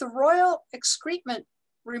 If the royal excrement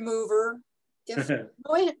remover, if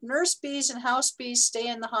nurse bees and house bees stay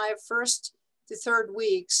in the hive first to third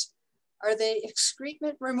weeks, are they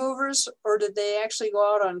excrement removers or did they actually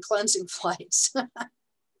go out on cleansing flights?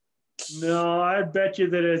 No, I bet you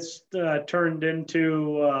that it's turned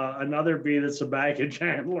into another bee that's a baggage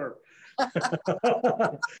handler.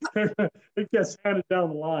 It gets handed down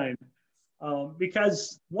the line.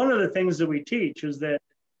 Because one of the things that we teach is that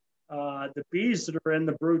the bees that are in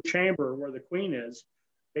the brood chamber where the queen is,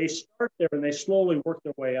 they start there and they slowly work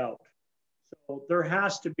their way out. So there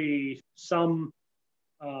has to be some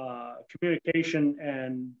communication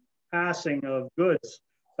and passing of goods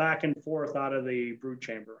back and forth out of the brood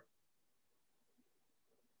chamber.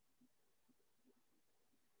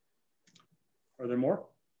 Are there more?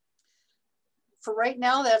 For right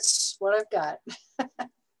now, that's what I've got.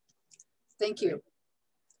 Thank you.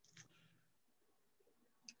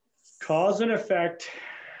 Cause and effect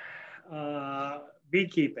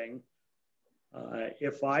beekeeping.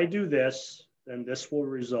 If I do this, then this will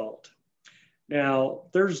result. Now,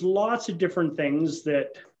 there's lots of different things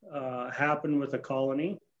that happen with a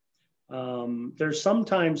colony. There's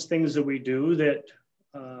sometimes things that we do that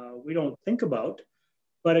we don't think about,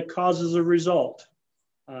 but it causes a result.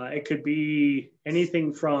 It could be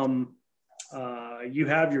anything from you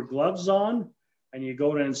have your gloves on and you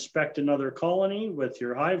go to inspect another colony with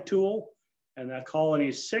your hive tool, and that colony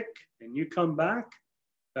is sick, and you come back,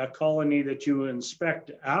 that colony that you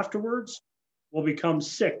inspect afterwards will become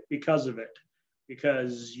sick because of it,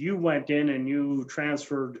 because you went in and you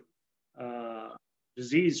transferred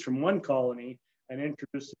disease from one colony and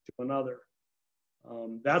introduced it to another.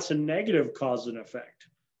 That's a negative cause and effect.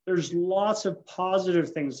 There's lots of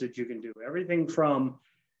positive things that you can do. Everything from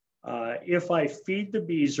if I feed the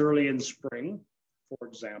bees early in spring, for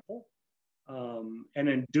example, and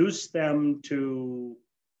induce them to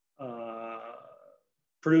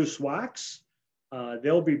produce wax,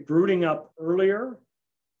 they'll be brooding up earlier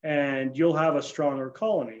and you'll have a stronger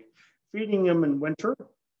colony. Feeding them in winter,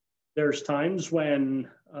 there's times when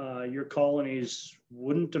your colonies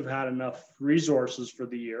wouldn't have had enough resources for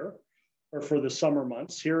the year or for the summer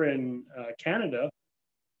months. Here in Canada,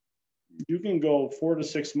 you can go 4 to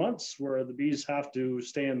 6 months where the bees have to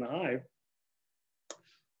stay in the hive.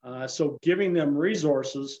 So giving them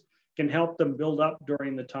resources can help them build up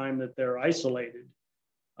during the time that they're isolated.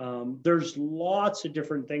 There's lots of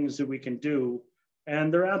different things that we can do,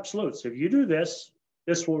 and they're absolutes. If you do this,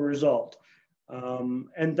 this will result.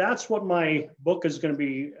 And that's what my book is going to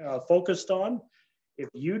be focused on. If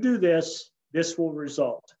you do this, this will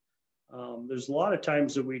result. There's a lot of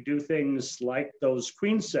times that we do things like those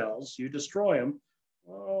queen cells, you destroy them.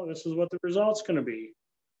 Oh, this is what the result's going to be.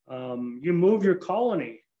 You move your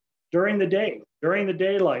colony during the day, during the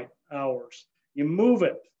daylight hours. You move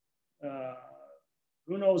it,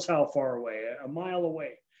 who knows how far away, a mile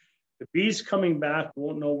away. The bees coming back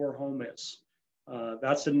won't know where home is.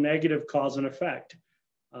 That's a negative cause and effect.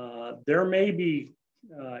 There may be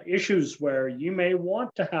issues where you may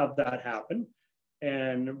want to have that happen.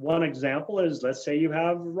 And one example is, let's say you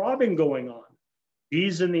have robbing going on.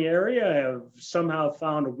 Bees in the area have somehow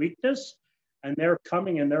found a weakness, and they're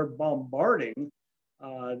coming and they're bombarding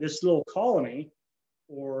this little colony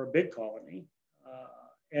or a big colony,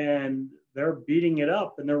 and they're beating it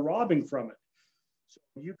up and they're robbing from it. So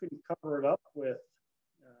you can cover it up with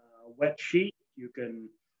a wet sheet. You can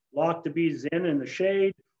lock the bees in the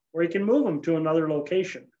shade, or you can move them to another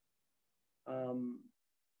location.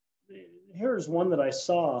 Here's one that I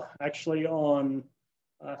saw actually on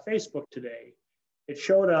Facebook today. It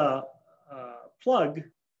showed a plug,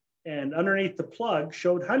 and underneath the plug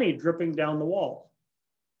showed honey dripping down the wall.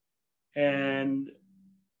 And,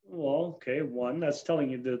 well, okay, one, that's telling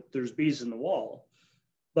you that there's bees in the wall.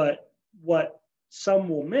 But what some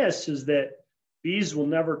will miss is that bees will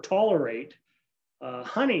never tolerate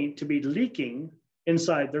honey to be leaking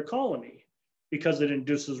inside their colony because it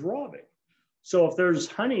induces robbing. So if there's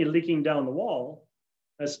honey leaking down the wall,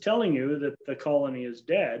 that's telling you that the colony is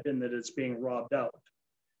dead and that it's being robbed out.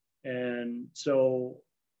 And so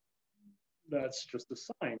that's just a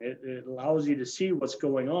sign. It allows you to see what's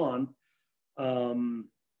going on.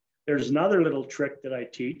 There's another little trick that I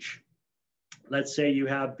teach. Let's say you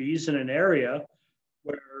have bees in an area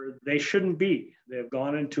where they shouldn't be. They've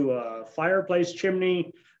gone into a fireplace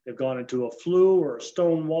chimney, they've gone into a flue or a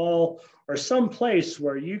stone wall, or some place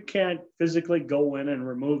where you can't physically go in and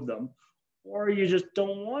remove them, or you just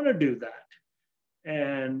don't want to do that.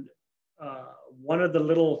 And one of the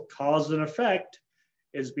little cause and effect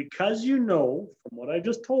is, because you know, from what I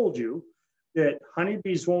just told you, that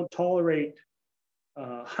honeybees won't tolerate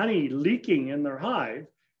honey leaking in their hive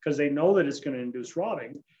because they know that it's going to induce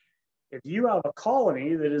robbing. If you have a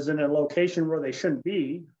colony that is in a location where they shouldn't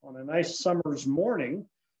be on a nice summer's morning,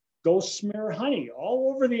 go smear honey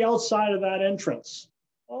all over the outside of that entrance,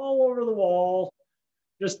 all over the wall,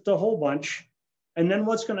 just a whole bunch. And then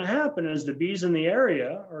what's going to happen is the bees in the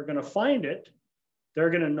area are going to find it. They're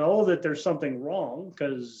going to know that there's something wrong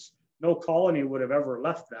because no colony would have ever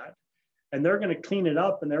left that. And they're going to clean it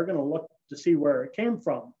up and they're going to look to see where it came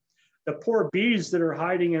from. the poor bees that are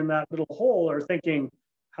hiding in that little hole are thinking,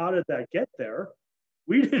 how did that get there?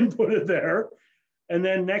 We didn't put it there. And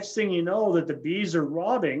then next thing you know, that the bees are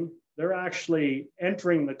robbing, they're actually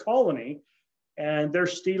entering the colony and they're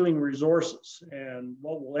stealing resources. And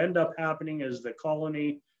what will end up happening is the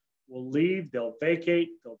colony will leave, they'll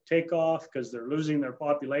vacate, they'll take off because they're losing their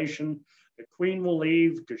population. The queen will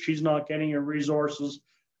leave because she's not getting her resources.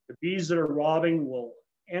 The bees that are robbing will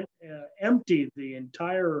empty the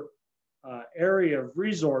entire area of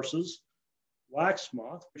resources. Wax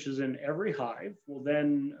moth, which is in every hive, will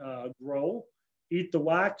then grow, eat the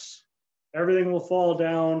wax, everything will fall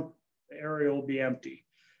down, the area will be empty.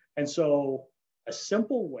 And so a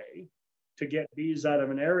simple way to get bees out of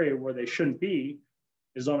an area where they shouldn't be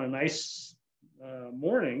is on a nice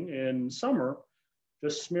morning in summer,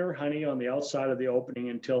 just smear honey on the outside of the opening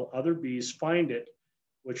until other bees find it,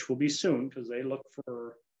 which will be soon because they look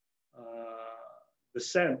for the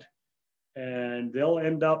scent, and they'll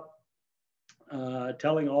end up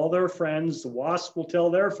telling all their friends. The wasp will tell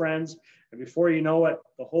their friends, and before you know it,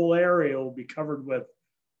 the whole area will be covered with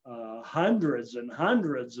hundreds and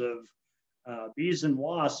hundreds of bees and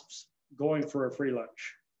wasps going for a free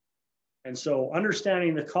lunch. And so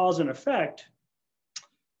understanding the cause and effect,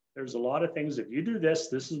 there's a lot of things. If you do this,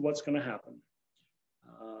 this is what's going to happen.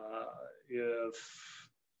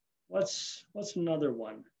 What's another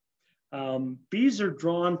one? Bees are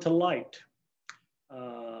drawn to light.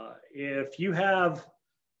 If you have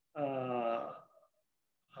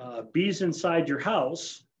bees inside your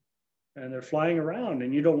house and they're flying around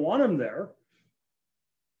and you don't want them there,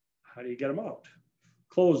 how do you get them out?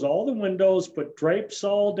 Close all the windows, put drapes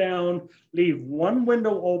all down, leave one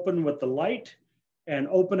window open with the light and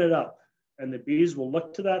open it up. And the bees will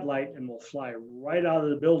look to that light and will fly right out of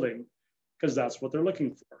the building because that's what they're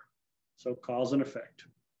looking for. So cause and effect.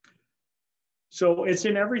 So it's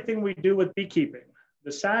in everything we do with beekeeping.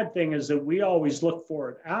 The sad thing is that we always look for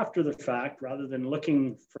it after the fact rather than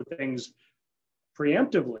looking for things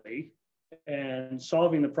preemptively and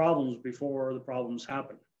solving the problems before the problems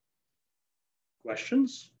happen.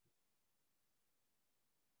 Questions?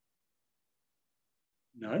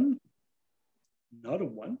 None? Not a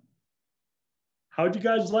one? How'd you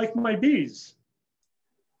guys like my bees?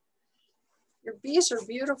 Your bees are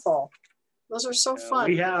beautiful. Those are so fun.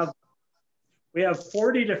 We have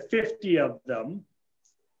 40 to 50 of them.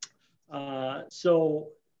 So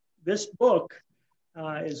this book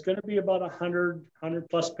is going to be about 100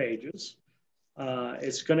 plus pages.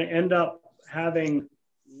 It's going to end up having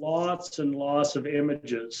lots and lots of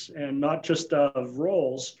images, and not just of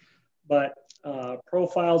roles, but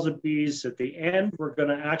profiles of bees. At the end, we're going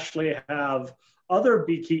to actually have other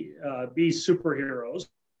bee superheroes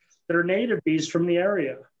that are native bees from the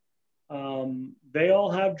area. They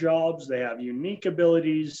all have jobs, they have unique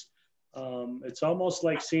abilities. It's almost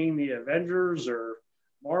like seeing the Avengers or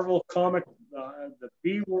Marvel comic, the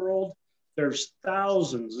bee world. There's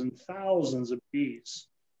thousands and thousands of bees.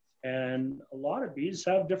 And a lot of bees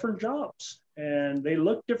have different jobs and they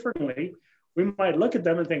look differently. We might look at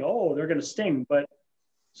them and think, oh, they're going to sting, but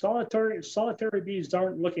solitary bees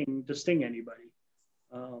aren't looking to sting anybody.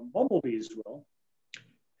 Bumblebees will.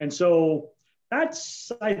 And so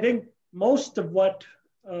that's, I think, most of what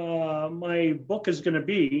my book is going to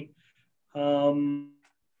be.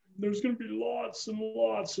 There's going to be lots and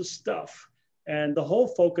lots of stuff. And the whole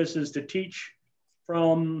focus is to teach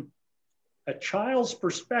from a child's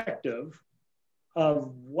perspective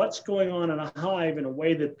of what's going on in a hive in a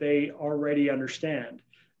way that they already understand.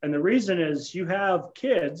 And the reason is you have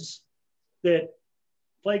kids that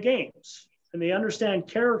play games and they understand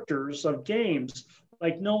characters of games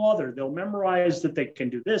like no other. They'll memorize that they can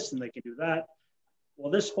do this and they can do that.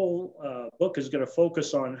 Well, this whole book is going to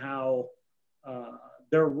focus on how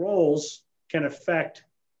their roles can affect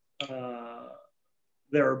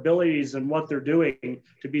their abilities and what they're doing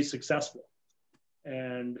to be successful.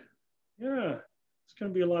 And yeah, it's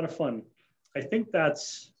going to be a lot of fun. I think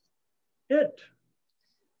that's it.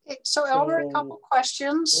 Okay, so Albert, a couple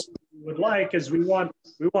questions. What we would like is we want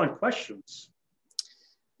questions.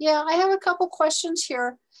 Yeah, I have a couple questions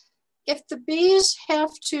here. If the bees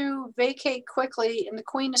have to vacate quickly and the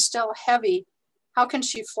queen is still heavy, how can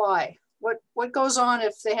she fly? What goes on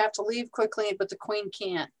if they have to leave quickly, but the queen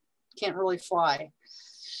can't really fly?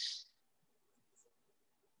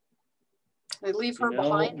 They leave her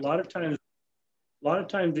behind. A lot of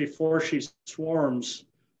times before she swarms,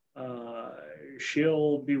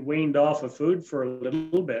 she'll be weaned off of food for a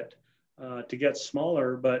little bit to get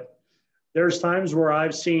smaller. But there's times where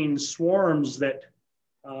I've seen swarms that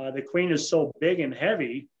the queen is so big and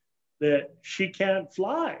heavy that she can't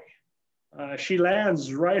fly. she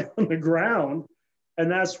lands right on the ground, and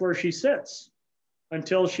that's where she sits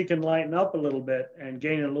until she can lighten up a little bit and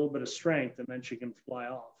gain a little bit of strength, and then she can fly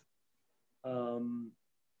off.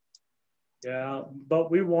 Yeah, but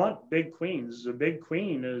we want big queens. A big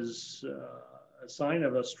queen is a sign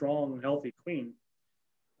of a strong, healthy queen.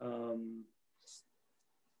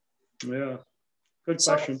 Yeah, good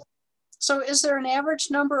question. So is there an average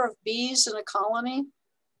number of bees in a colony?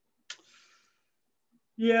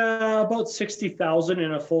 Yeah, about 60,000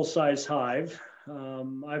 in a full-size hive.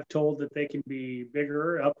 I've told that they can be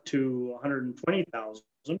bigger, up to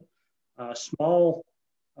 120,000. Small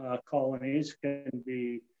colonies can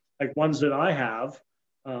be like ones that I have.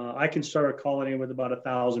 I can start a colony with about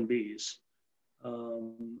 1,000 bees.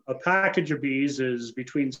 A package of bees is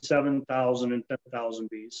between 7,000 and 10,000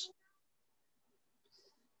 bees.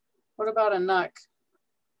 What about a nuke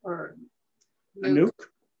or a nuke?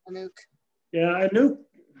 A nuke. Yeah, a nuke.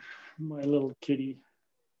 My little kitty.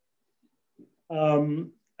 A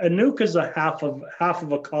nuke is a half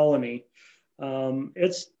of a colony.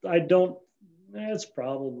 It's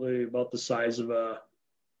probably about the size of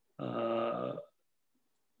a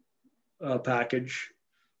package.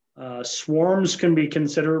 Swarms can be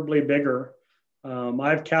considerably bigger.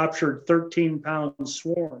 I've captured 13-pound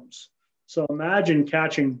swarms. So imagine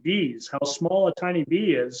catching bees, how small a tiny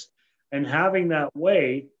bee is, and having that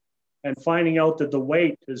weigh and finding out that the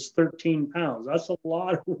weight is 13 pounds. That's a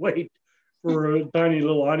lot of weight for a tiny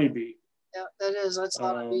little honeybee. Yeah, that is. That's a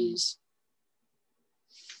lot of bees.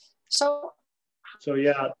 So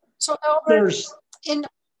yeah. So Albert, in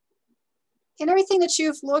everything that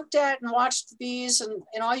you've looked at and watched the bees and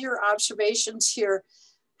all your observations here,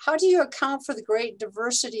 how do you account for the great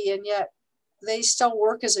diversity and yet they still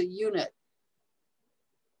work as a unit?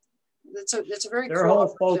 It's a very their whole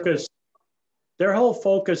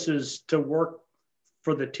focus is to work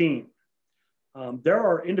for the team. There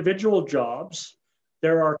are individual jobs,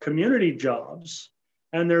 there are community jobs,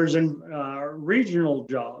 and there's regional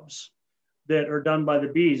jobs that are done by the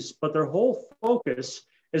bees, but their whole focus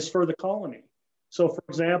is for the colony. So for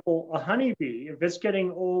example, a honeybee, if it's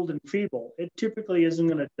getting old and feeble, it typically isn't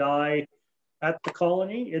going to die at the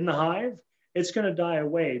colony in the hive. It's going to die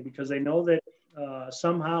away because they know that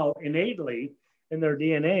somehow innately in their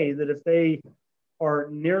DNA that if they are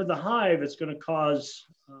near the hive, it's going to cause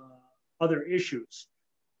other issues.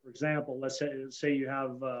 For example, let's say you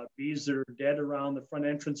have bees that are dead around the front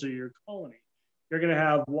entrance of your colony. You're going to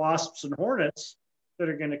have wasps and hornets that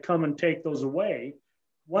are going to come and take those away.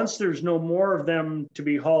 Once there's no more of them to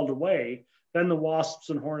be hauled away, then the wasps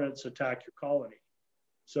and hornets attack your colony.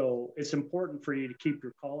 So it's important for you to keep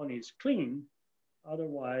your colonies clean.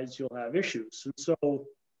 Otherwise, you'll have issues. And so,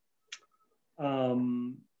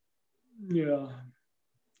 yeah.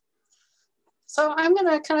 So I'm going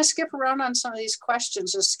to kind of skip around on some of these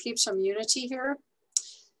questions just to keep some unity here.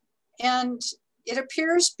 And it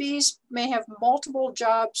appears bees may have multiple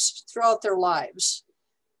jobs throughout their lives.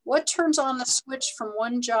 What turns on the switch from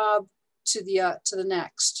one job to the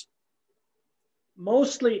next?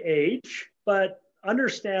 Mostly age, but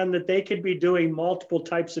understand that they could be doing multiple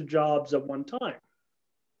types of jobs at one time.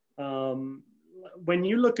 When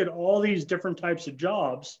you look at all these different types of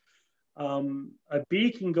jobs, a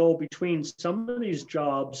bee can go between some of these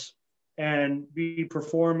jobs and be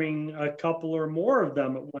performing a couple or more of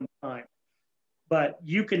them at one time. But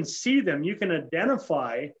you can see them, you can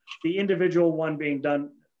identify the individual one being done.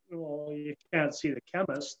 Well, you can't see the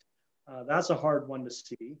chemist. That's a hard one to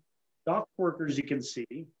see. Dock workers you can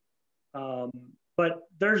see. But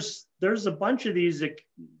there's a bunch of these that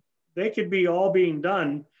they could be all being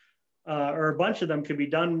done, or a bunch of them could be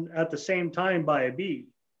done at the same time by a bee.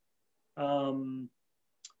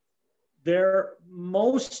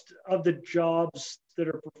 Most of the jobs that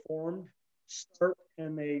are performed start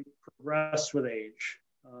and they progress with age.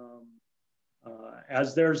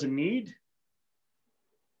 As there's a need,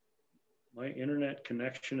 my internet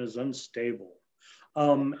connection is unstable.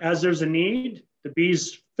 As there's a need, the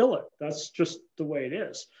bees fill it. That's just the way it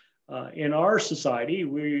is. In our society,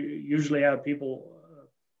 we usually have people,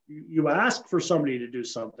 you ask for somebody to do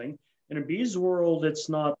something. In a bee's world, it's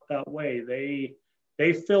not that way.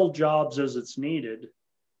 They fill jobs as it's needed.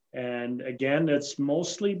 And again, it's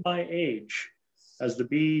mostly by age. As the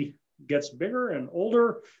bee gets bigger and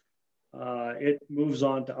older, it moves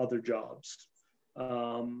on to other jobs.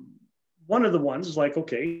 One of the ones is like,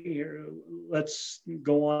 okay, here, let's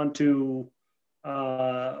go on to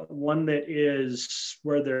one that is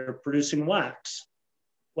where they're producing wax.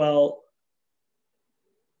 Well,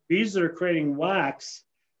 bees that are creating wax,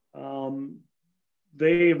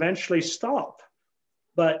 they eventually stop.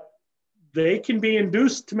 But they can be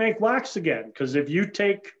induced to make wax again. Because if you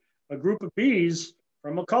take a group of bees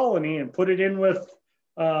from a colony and put it in with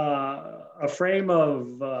a frame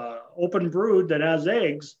of open brood that has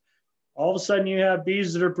eggs, all of a sudden you have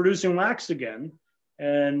bees that are producing wax again.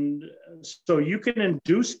 And so you can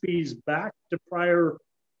induce bees back to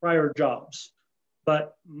prior jobs.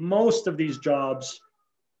 But most of these jobs,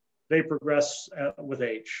 they progress with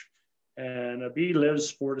age. And a bee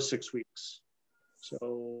lives 4 to 6 weeks.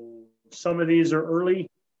 So some of these are early.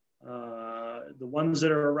 The ones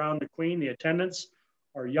that are around the queen, the attendants,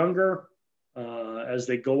 are younger. As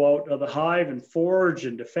they go out of the hive and forage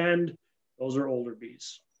and defend, those are older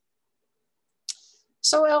bees.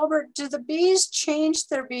 So Albert, do the bees change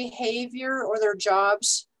their behavior or their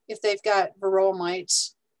jobs if they've got varroa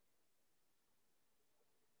mites?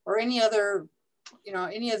 Or any other,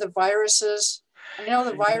 any of the viruses? I know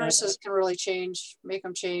the viruses can really make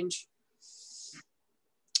them change.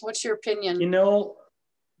 What's your opinion?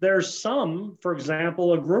 There's some, for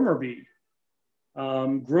example, a groomer bee.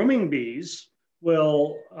 Grooming bees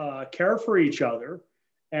will care for each other,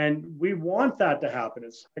 and we want that to happen.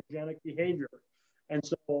 It's hygienic behavior. And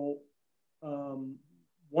so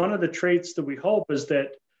one of the traits that we hope is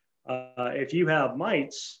that if you have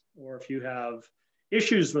mites or if you have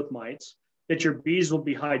issues with mites, that your bees will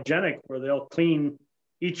be hygienic, where they'll clean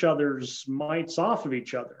each other's mites off of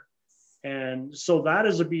each other. And so that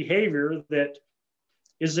is a behavior that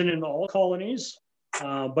isn't in all colonies,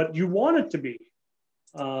 but you want it to be.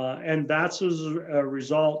 And that's as a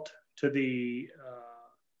result to the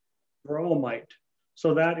varroa mite.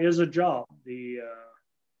 So that is a job. The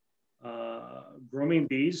grooming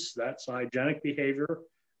bees, that's hygienic behavior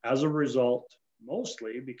as a result,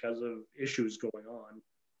 mostly because of issues going on,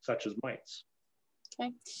 such as mites.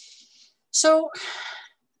 Okay. So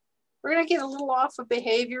we're going to get a little off of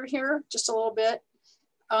behavior here, just a little bit.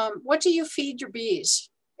 What do you feed your bees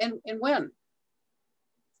and when?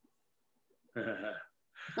 No,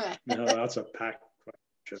 that's a packed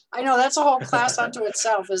question. I know, that's a whole class unto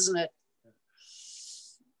itself, isn't it?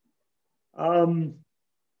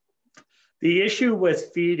 The issue with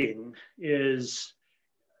feeding is,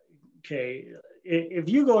 okay, if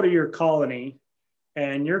you go to your colony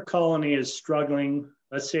and your colony is struggling,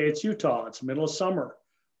 let's say it's Utah, it's middle of summer,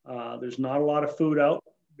 there's not a lot of food out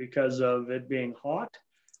because of it being hot.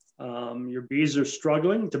 Your bees are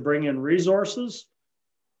struggling to bring in resources.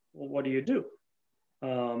 Well, what do?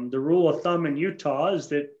 The rule of thumb in Utah is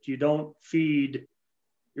that you don't feed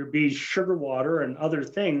your bees sugar water and other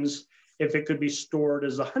things if it could be stored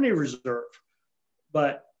as a honey reserve.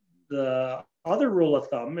 But the other rule of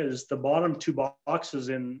thumb is the bottom 2 boxes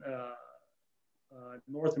in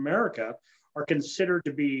North America are considered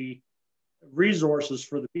to be resources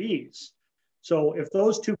for the bees. So if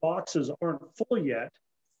those 2 boxes aren't full yet,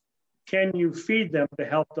 can you feed them to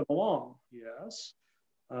help them along? Yes.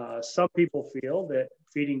 Some people feel that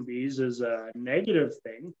feeding bees is a negative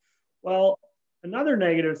thing. Well, another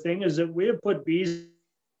negative thing is that we have put bees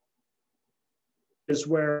is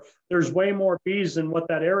where there's way more bees than what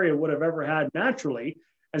that area would have ever had naturally.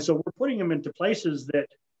 And so we're putting them into places that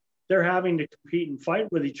they're having to compete and fight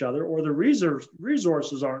with each other, or the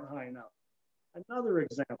resources aren't high enough. Another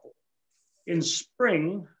example, in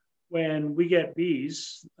spring, when we get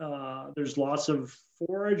bees, there's lots of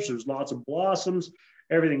forage, there's lots of blossoms,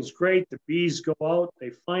 everything's great. The bees go out,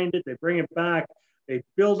 they find it, they bring it back, they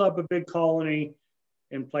build up a big colony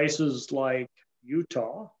in places like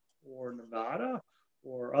Utah or Nevada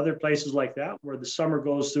or other places like that, where the summer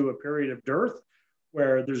goes through a period of dearth,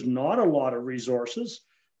 where there's not a lot of resources.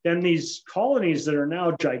 Then these colonies that are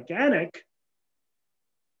now gigantic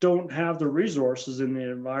don't have the resources in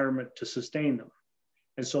the environment to sustain them.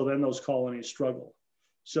 And so then those colonies struggle.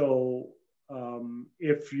 So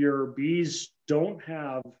if your bees don't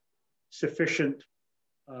have sufficient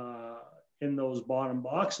in those bottom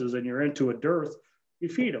boxes and you're into a dearth, you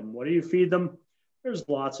feed them. What do you feed them? There's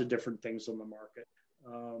lots of different things on the market.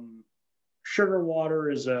 Sugar water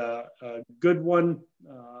is a good one.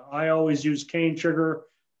 I always use cane sugar,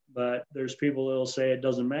 but there's people that'll say it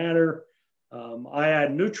doesn't matter. I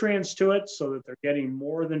add nutrients to it so that they're getting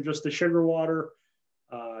more than just the sugar water.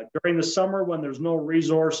 During the summer, when there's no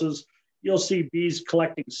resources, you'll see bees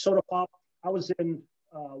collecting soda pop. I was in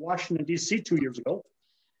Washington, D.C. 2 years ago,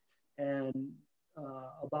 and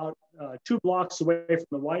about 2 blocks away from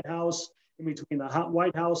the White House, in between the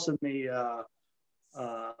White House and the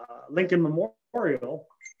Lincoln Memorial,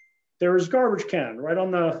 there was a garbage can right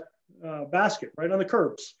on the basket, right on the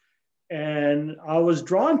curbs. And I was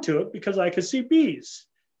drawn to it because I could see bees.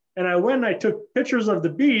 And I went and I took pictures of the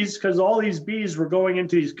bees because all these bees were going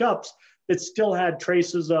into these cups that still had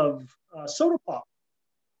traces of soda pop.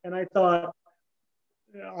 And I thought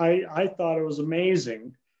it was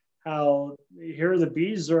amazing how here the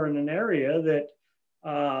bees are in an area that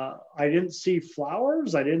I didn't see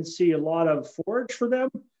flowers. I didn't see a lot of forage for them,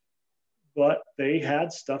 but they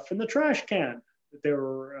had stuff in the trash can that they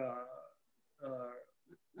were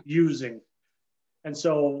using. And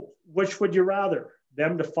so which would you rather?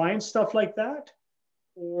 Them to find stuff like that,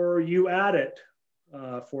 or you add it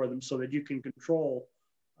for them so that you can control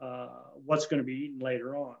what's going to be eaten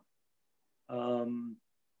later on.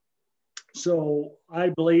 So I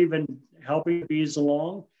believe in helping bees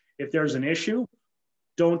along. If there's an issue,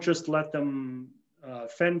 don't just let them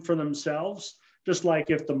fend for themselves. Just like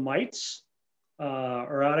if the mites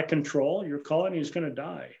are out of control, your colony is going to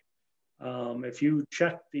die. If you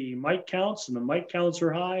check the mite counts and the mite counts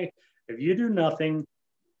are high, if you do nothing,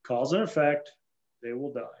 cause and effect, they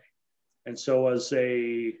will die. And so as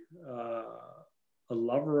a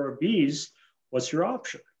lover of bees, what's your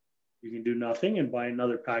option? You can do nothing and buy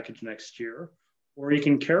another package next year, or you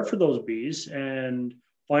can care for those bees and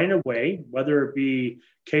find a way, whether it be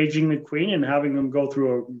caging the queen and having them go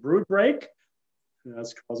through a brood break,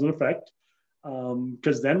 that's cause and effect.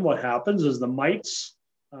 Because then what happens is the mites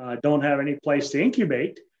don't have any place to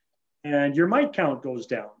incubate and your mite count goes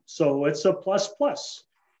down. So it's a plus plus.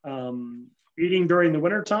 Feeding during the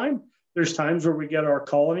wintertime, there's times where we get our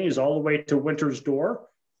colonies all the way to winter's door,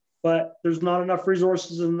 but there's not enough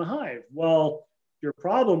resources in the hive. Well, your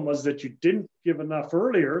problem was that you didn't give enough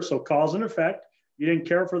earlier, so cause and effect. You didn't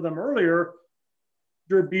care for them earlier,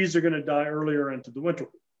 your bees are going to die earlier into the winter.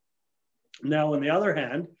 Now, on the other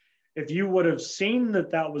hand, if you would have seen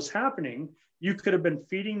that that was happening, you could have been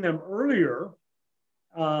feeding them earlier.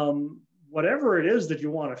 Whatever it is that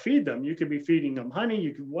you want to feed them, you could be feeding them honey,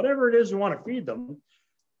 you could, whatever it is you want to feed them,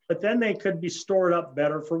 but then they could be stored up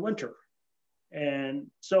better for winter. And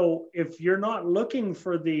so if you're not looking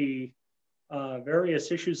for the various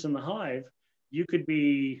issues in the hive, you could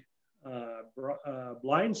be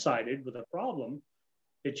blindsided with a problem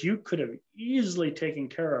that you could have easily taken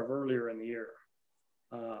care of earlier in the year.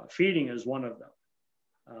 Feeding is one of them.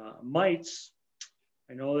 Mites,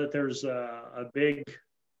 I know that there's a big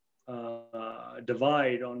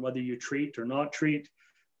divide on whether you treat or not treat.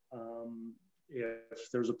 If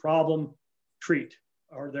there's a problem, treat.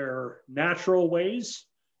 Are there natural ways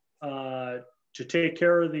to take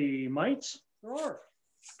care of the mites? There are.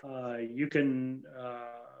 You can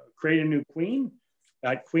create a new queen.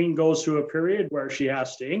 That queen goes through a period where she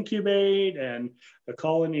has to incubate and the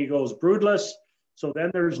colony goes broodless. So then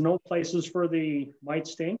there's no places for the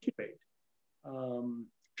mites to incubate.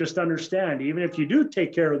 Just understand, even if you do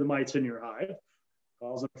take care of the mites in your hive,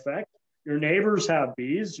 cause and effect, your neighbors have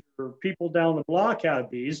bees, your people down the block have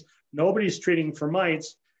bees, nobody's treating for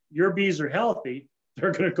mites, your bees are healthy,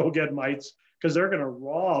 they're going to go get mites because they're going to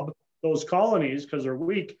rob those colonies because they're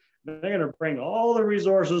weak. They're going to bring all the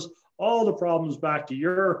resources, all the problems back to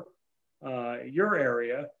your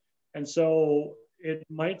area. And so it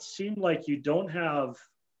might seem like you don't have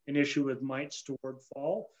an issue with mites toward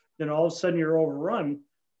fall, then all of a sudden you're overrun.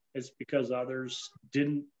 It's because others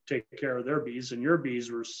didn't take care of their bees and your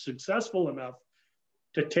bees were successful enough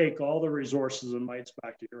to take all the resources and mites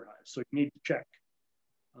back to your hive. So you need to check.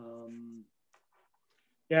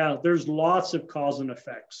 Yeah, there's lots of cause and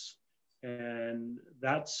effects. And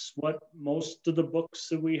that's what most of the books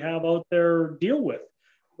that we have out there deal with.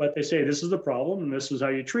 But they say this is the problem and this is how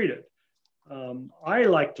you treat it. I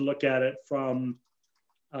like to look at it from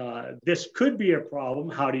this could be a problem,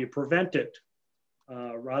 how do you prevent it?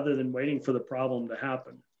 Rather than waiting for the problem to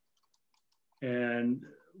happen. And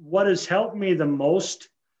what has helped me the most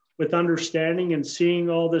with understanding and seeing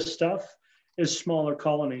all this stuff is smaller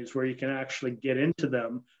colonies where you can actually get into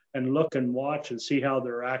them and look and watch and see how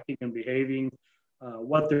they're acting and behaving,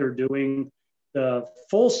 what they're doing. The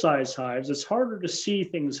full-size hives, it's harder to see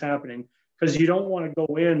things happening because you don't want to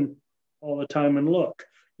go in all the time and look.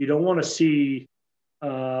 You don't want to see,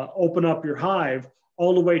 open up your hive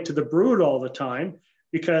all the way to the brood all the time,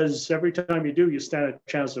 because every time you do, you stand a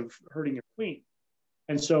chance of hurting your queen.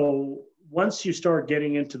 And so once you start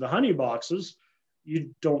getting into the honey boxes,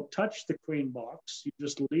 you don't touch the queen box. You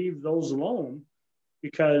just leave those alone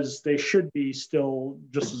because they should be still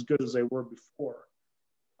just as good as they were before.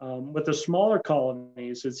 With the smaller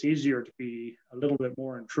colonies, it's easier to be a little bit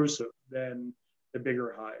more intrusive than the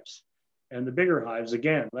bigger hives. And the bigger hives,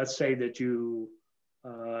 again, let's say that you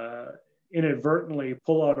inadvertently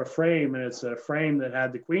pull out a frame and it's a frame that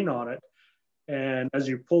had the queen on it. And as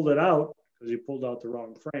you pulled it out, because you pulled out the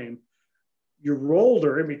wrong frame, you rolled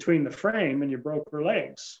her in between the frame and you broke her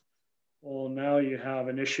legs. Well, now you have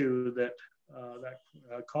an issue that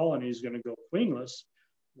colony is going to go queenless.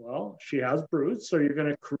 Well, she has broods, so you're going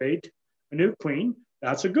to create a new queen.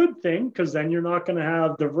 That's a good thing, because then you're not going to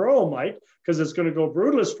have the varroa mite, because it's going to go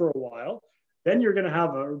broodless for a while. Then you're going to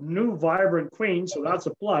have a new vibrant queen, so that's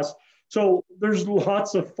a plus. So there's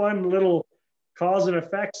lots of fun little cause and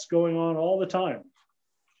effects going on all the time.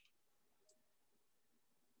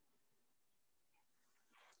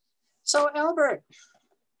 So Albert,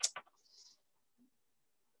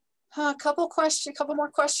 a couple more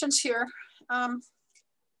questions here.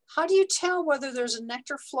 How do you tell whether there's a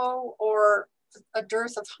nectar flow or a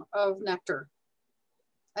dearth of nectar?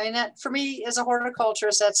 I mean, that, for me as a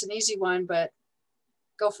horticulturist, that's an easy one, but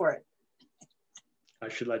go for it. I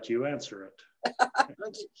should let you answer it.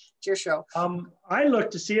 It's your show. I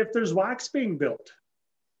look to see if there's wax being built.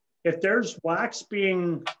 If there's wax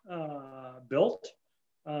being built,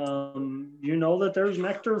 you know that there's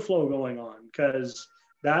nectar flow going on, because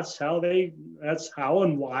that's how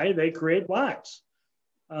and why they create wax.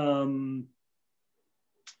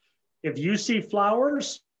 If you see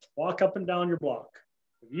flowers, walk up and down your block.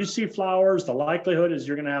 If you see flowers, the likelihood is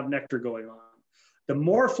you're going to have nectar going on. The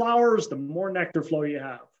more flowers, the more nectar flow you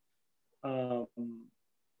have.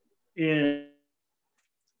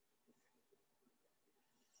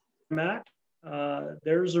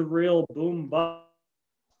 There's a real boom bust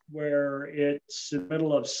where it's in the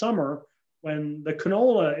middle of summer when the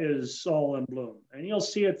canola is all in bloom, and you'll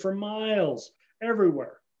see it for miles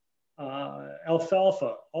everywhere.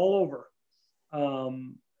 Alfalfa all over.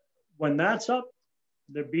 When that's up,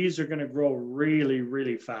 the bees are going to grow really,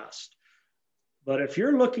 really fast. But if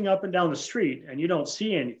you're looking up and down the street and you don't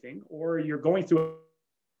see anything, or you're going through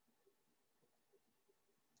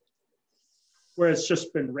where it's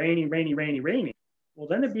just been rainy, well,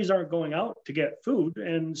 then the bees aren't going out to get food,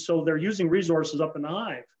 and so they're using resources up in the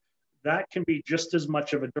hive. That can be just as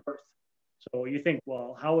much of a dearth. So you think,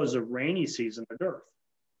 well, how is a rainy season a dearth?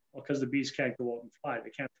 Well, because the bees can't go out and fly. They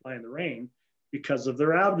can't fly in the rain because of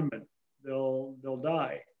their abdomen. They'll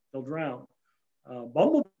die. They'll drown.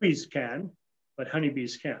 Bumblebees can, but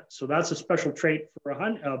honeybees can't. So that's a special trait for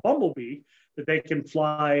a bumblebee, that they can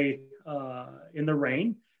fly in the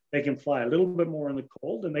rain. They can fly a little bit more in the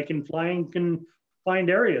cold, and they can fly and can find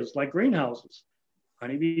areas like greenhouses.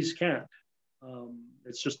 Honeybees can't.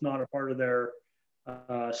 It's just not a part of their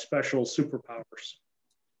special superpowers.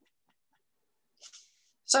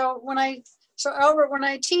 So Albert, when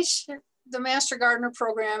I teach the Master Gardener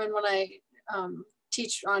program, and when I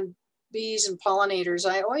teach on bees and pollinators,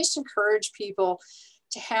 I always encourage people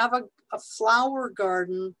to have a flower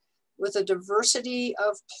garden with a diversity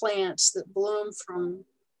of plants that bloom from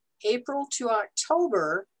April to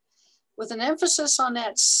October, with an emphasis on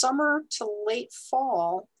that summer to late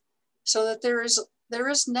fall, so that there is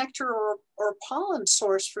nectar or pollen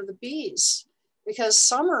source for the bees, because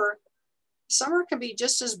summer can be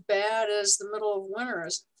just as bad as the middle of winter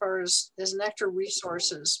as far as nectar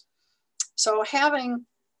resources. So having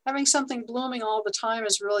something blooming all the time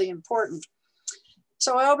is really important.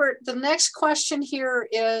 So Albert, the next question here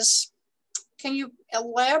is, can you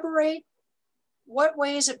elaborate what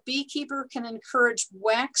ways a beekeeper can encourage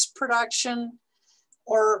wax production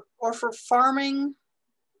or for farming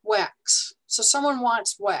wax? So someone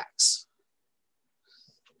wants wax.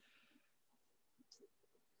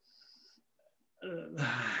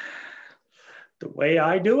 The way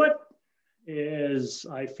I do it is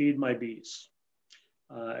I feed my bees.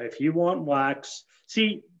 If you want wax,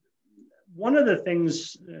 see, one of the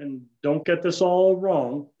things, and don't get this all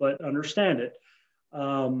wrong, but understand it,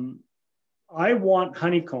 I want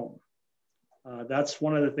honeycomb. That's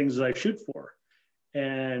one of the things that I shoot for.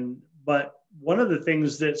 But one of the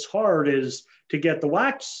things that's hard is to get the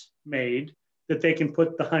wax made that they can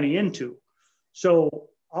put the honey into. So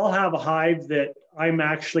I'll have a hive that I'm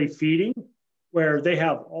actually feeding, where they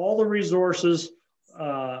have all the resources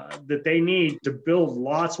that they need to build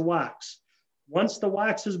lots of wax. Once the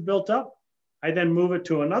wax is built up, I then move it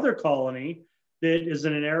to another colony that is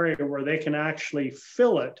in an area where they can actually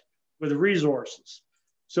fill it with resources.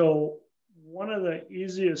 So one of the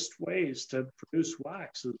easiest ways to produce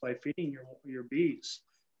wax is by feeding your bees.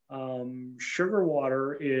 Sugar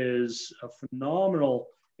water is a phenomenal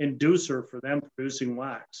inducer for them producing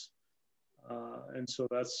wax. And so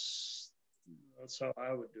that's how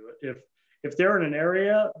I would do it. If they're in an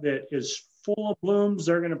area that is full of blooms,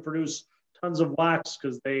 they're going to produce tons of wax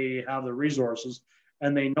because they have the resources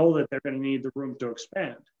and they know that they're going to need the room to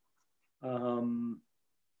expand.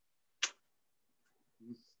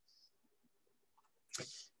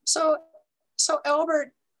 So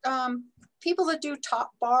Albert, people that do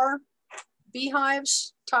top bar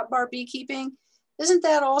beehives, top bar beekeeping, isn't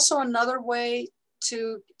that also another way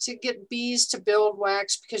to get bees to build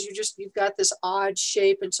wax, because you've got this odd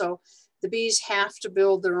shape, and so the bees have to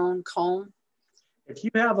build their own comb? If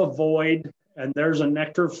you have a void and there's a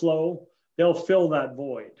nectar flow, they'll fill that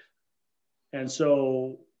void. And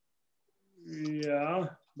so, yeah,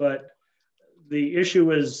 but the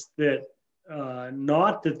issue is that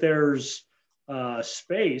not that there's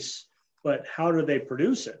space, but how do they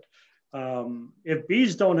produce it? If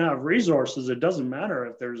bees don't have resources, it doesn't matter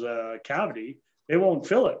if there's a cavity, they won't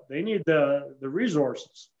fill it. They need the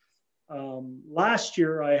resources. Last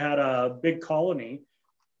year, I had a big colony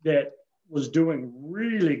that was doing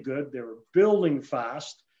really good. They were building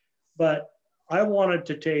fast, but I wanted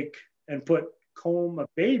to take and put comb of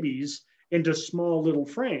babies into small little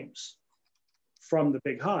frames from the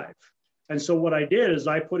big hive. And so what I did is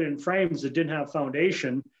I put in frames that didn't have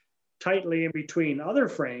foundation tightly in between other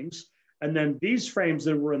frames. And then these frames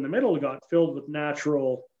that were in the middle got filled with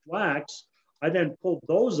natural wax. I then pulled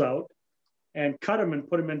those out and cut them and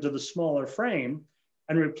put them into the smaller frame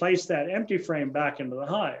and replaced that empty frame back into the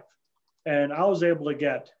hive. And I was able to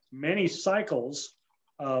get many cycles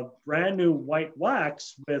of brand new white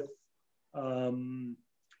wax with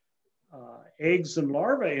eggs and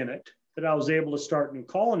larvae in it that I was able to start new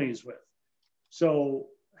colonies with. So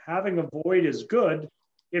having a void is good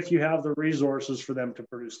if you have the resources for them to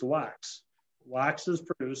produce the wax. Wax is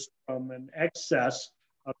produced from an excess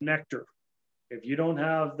of nectar. If you don't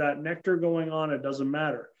have that nectar going on, it doesn't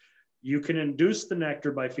matter. You can induce the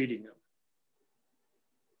nectar by feeding them.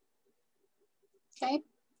 Okay.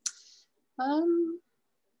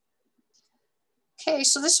 Okay,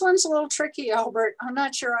 so this one's a little tricky, Albert. I'm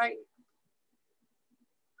not sure I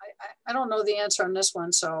don't know the answer on this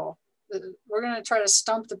one, so we're going to try to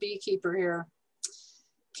stump the beekeeper here.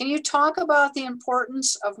 Can you talk about the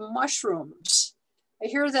importance of mushrooms? I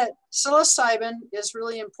hear that psilocybin is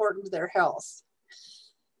really important to their health.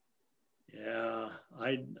 Yeah,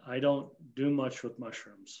 I don't do much with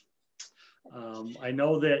mushrooms. I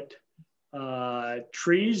know that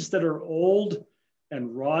trees that are old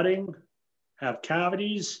and rotting have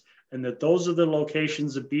cavities, and that those are the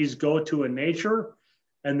locations that bees go to in nature,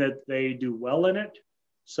 and that they do well in it.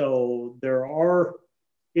 So there are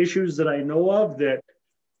issues that I know of that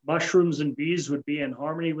mushrooms and bees would be in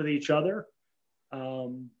harmony with each other,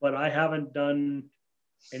 but I haven't done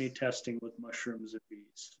any testing with mushrooms and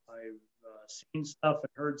bees. I've seen stuff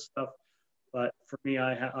and heard stuff, but for me,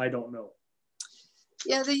 I don't know.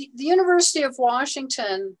 Yeah, the University of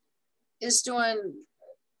Washington is doing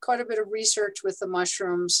quite a bit of research with the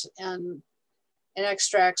mushrooms and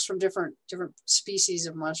extracts from different species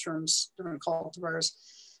of mushrooms, different cultivars.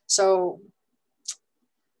 So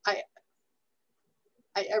I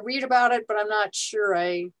read about it, but I'm not sure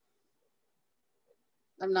I'm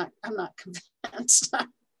not convinced,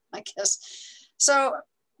 I guess. So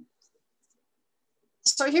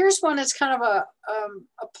here's one that's kind of a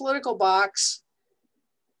political box.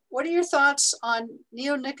 What are your thoughts on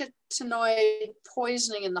neonicotinoid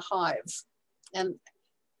poisoning in the hive? And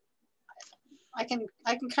I can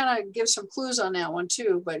kind of give some clues on that one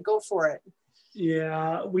too, but go for it.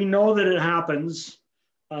 Yeah, we know that it happens.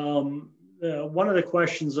 One of the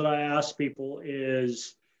questions that I ask people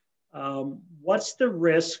is, what's the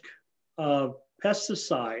risk of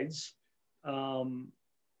pesticides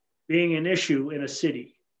being an issue in a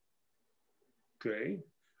city? Okay.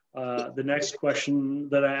 The next question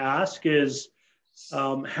that I ask is,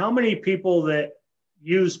 how many people that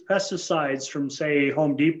use pesticides from, say,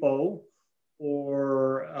 Home Depot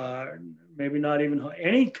or maybe not even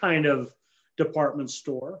any kind of department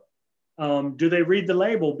store, do they read the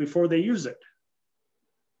label before they use it?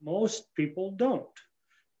 Most people don't.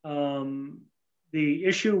 The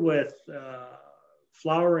issue with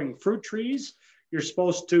flowering fruit trees, you're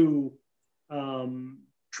supposed to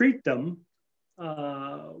treat them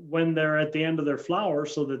when they're at the end of their flower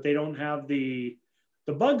so that they don't have the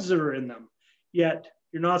bugs that are in them. Yet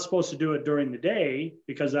you're not supposed to do it during the day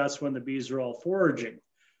because that's when the bees are all foraging.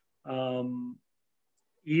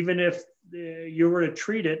 Even if you were to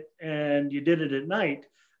treat it and you did it at night,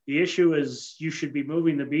 the issue is you should be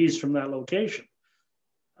moving the bees from that location.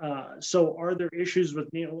 So are there issues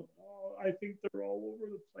with needle? Oh, I think they're all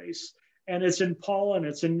over the place. And it's in pollen,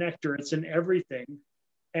 it's in nectar, it's in everything.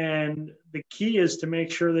 And the key is to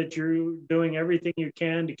make sure that you're doing everything you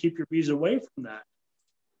can to keep your bees away from that.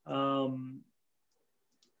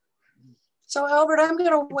 So Albert, I'm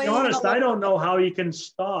going to wait. To be honest, I don't know how you can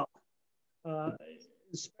stop,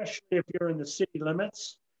 especially if you're in the city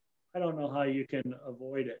limits. I don't know how you can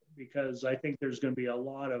avoid it because I think there's going to be a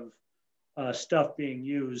lot of stuff being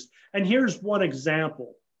used. And here's one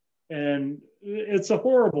example. And it's a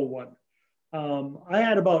horrible one. I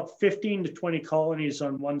had about 15 to 20 colonies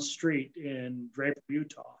on one street in Draper,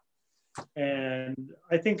 Utah. And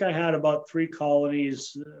I think I had about 3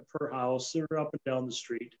 colonies per house. They were up and down the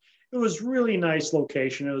street. It was really nice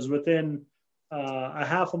location. It was within a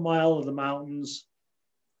half a mile of the mountains.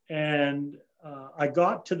 And I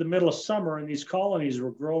got to the middle of summer and these colonies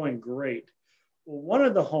were growing great. Well, one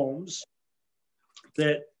of the homes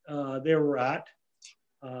that they were at,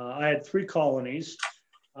 I had 3 colonies.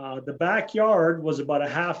 The backyard was about a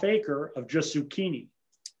half acre of just zucchini.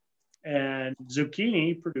 And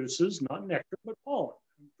zucchini produces not nectar, but pollen.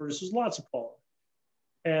 It produces lots of pollen.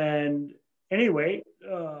 And anyway,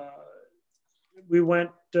 we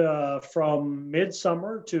went from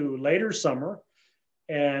midsummer to later summer.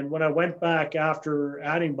 And when I went back after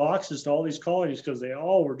adding boxes to all these colonies, because they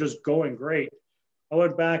all were just going great, I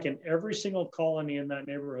went back and every single colony in that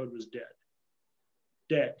neighborhood was dead.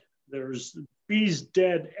 Dead. There's bees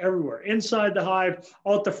dead everywhere. Inside the hive,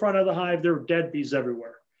 out the front of the hive, there were dead bees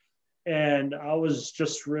everywhere. And I was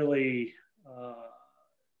just really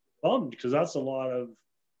bummed because that's a lot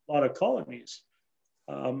of colonies.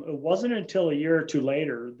 It wasn't until a year or two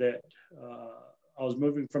later that I was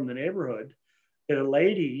moving from the neighborhood that a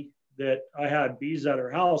lady that I had bees at her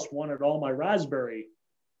house wanted all my raspberry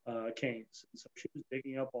canes. And so she was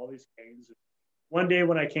digging up all these canes. One day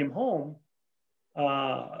when I came home,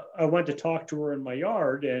 I went to talk to her in my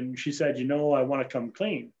yard and she said, you know, I want to come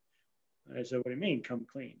clean. And I said, what do you mean come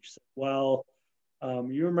clean? She said, well,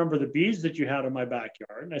 you remember the bees that you had in my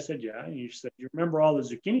backyard? And I said, yeah. And she said, you remember all the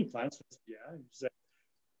zucchini plants? I said, yeah. And she said,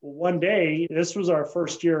 well, one day, this was our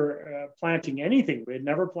first year planting anything. We had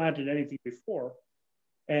never planted anything before.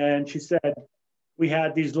 And she said, we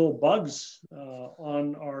had these little bugs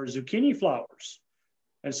on our zucchini flowers.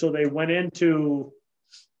 And so they went into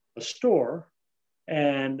a store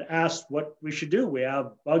and asked what we should do. We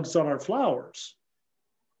have bugs on our flowers.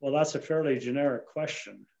 Well, that's a fairly generic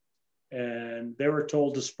question. And they were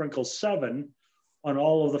told to sprinkle 7 on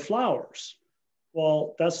all of the flowers.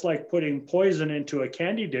 Well, that's like putting poison into a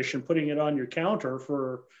candy dish and putting it on your counter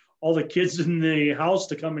for all the kids in the house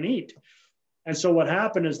to come and eat. And so what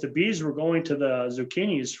happened is the bees were going to the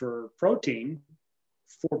zucchinis for protein,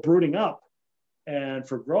 for brooding up and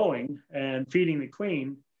for growing and feeding the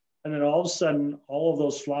queen. And then all of a sudden, all of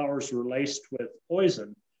those flowers were laced with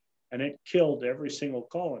poison and it killed every single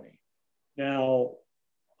colony. Now,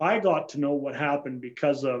 I got to know what happened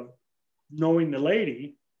because of knowing the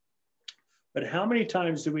lady, but how many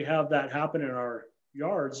times do we have that happen in our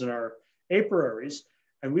yards and our apiaries,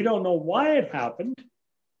 and we don't know why it happened?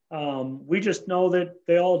 We just know that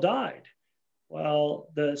they all died. Well,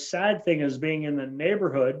 the sad thing is being in the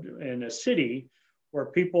neighborhood in a city where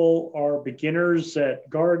people are beginners at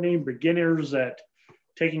gardening, beginners at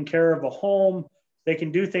taking care of a home, they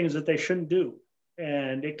can do things that they shouldn't do.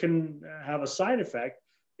 And it can have a side effect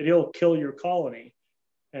that it'll kill your colony.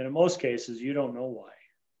 And in most cases, you don't know why.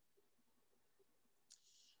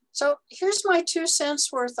 So here's my 2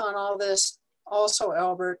 cents worth on all this also,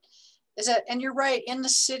 Albert, is that, and you're right, in the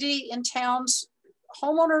city, in towns,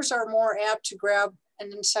 homeowners are more apt to grab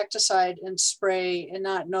an insecticide and spray and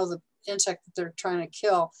not know the insect that they're trying to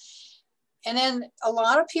kill. And then a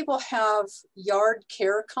lot of people have yard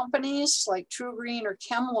care companies like True Green or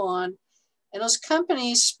ChemLawn, and those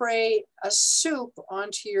companies spray a soup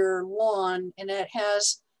onto your lawn and it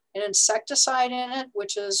has an insecticide in it,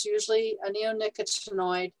 which is usually a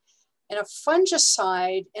neonicotinoid, and a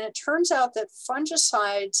fungicide. And it turns out that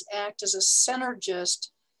fungicides act as a synergist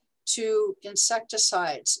to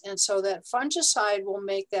insecticides. And so that fungicide will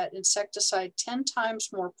make that insecticide 10 times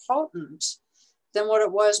more potent than what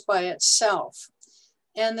it was by itself.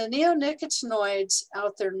 And the neonicotinoids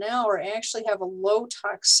out there now are actually have a low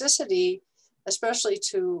toxicity, especially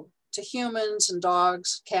to humans and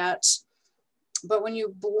dogs, cats. But when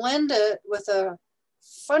you blend it with a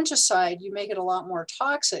fungicide, you make it a lot more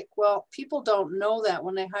toxic. Well, people don't know that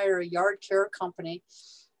when they hire a yard care company.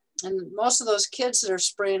 And most of those kids that are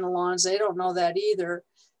spraying the lawns, they don't know that either.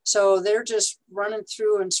 So they're just running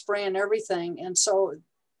through and spraying everything. And so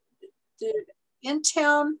in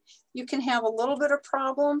town, you can have a little bit of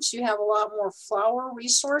problems. You have a lot more flower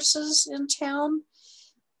resources in town,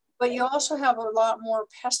 but you also have a lot more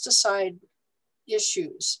pesticide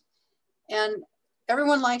issues. And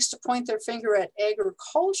everyone likes to point their finger at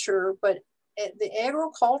agriculture, but the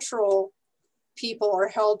agricultural people are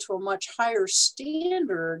held to a much higher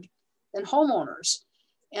standard than homeowners.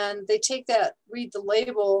 And they take that, read the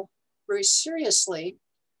label very seriously.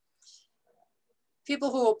 People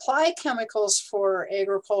who apply chemicals for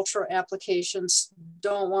agricultural applications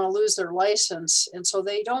don't want to lose their license. And so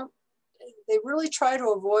they don't they really try to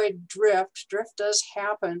avoid drift. Drift does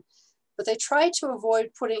happen, but they try to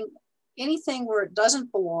avoid putting anything where it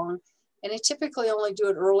doesn't belong, and they typically only do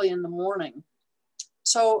it early in the morning.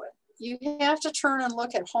 So you have to turn and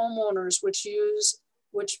look at homeowners which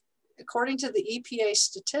according to the EPA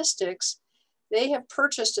statistics, they have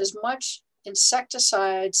purchased as much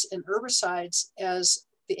insecticides and herbicides as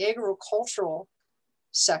the agricultural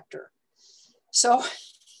sector. So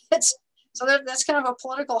that's kind of a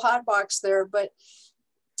political hot box there, but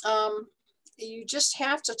you just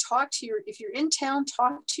have to talk to if you're in town,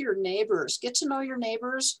 talk to your neighbors, get to know your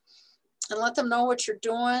neighbors and let them know what you're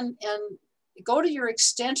doing, and go to your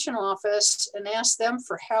extension office and ask them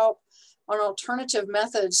for help on alternative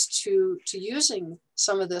methods to using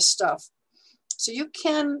some of this stuff. So you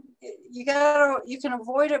can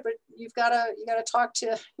avoid it, but you gotta talk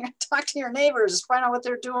to your neighbors, find out what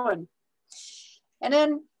they're doing. And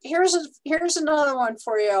then here's another one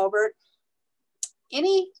for you, Albert.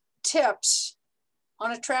 Any tips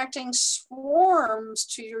on attracting swarms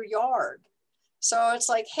to your yard? So it's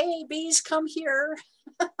like, hey, bees, come here.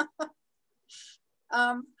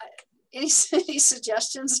 Any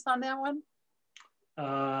suggestions on that one?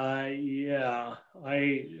 Yeah,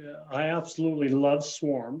 I absolutely love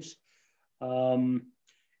swarms. In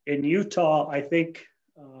Utah, I think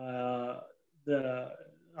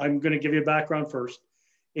I'm going to give you a background first.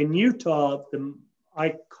 In Utah,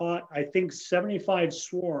 I caught, I think, 75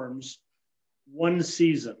 swarms one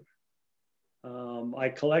season. I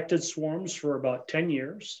collected swarms for about 10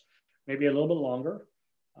 years, maybe a little bit longer.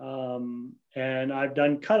 And I've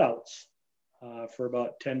done cutouts for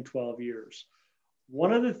about 10, 12 years.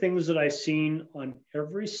 One of the things that I've seen on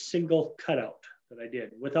every single cutout that I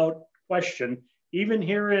did, without question, even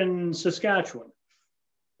here in Saskatchewan,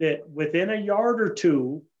 that within a yard or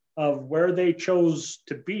two of where they chose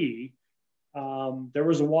to be, there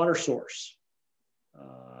was a water source.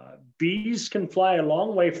 Bees can fly a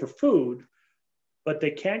long way for food, but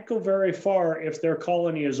they can't go very far if their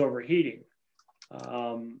colony is overheating.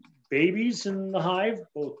 Babies in the hive,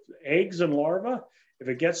 both eggs and larvae, if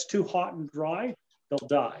it gets too hot and dry, they'll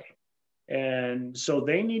die. And so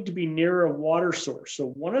they need to be near a water source. So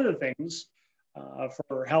one of the things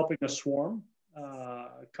for helping a swarm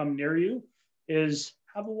come near you is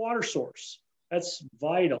have a water source. That's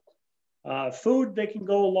vital. Food, they can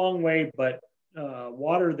go a long way, but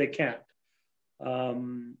water, they can't.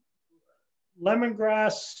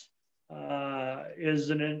 Lemongrass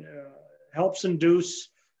helps induce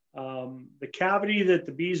the cavity that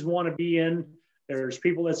the bees want to be in. There's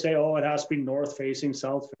people that say, oh, it has to be north facing,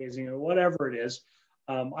 south facing, or whatever it is.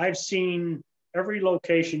 I've seen every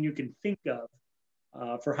location you can think of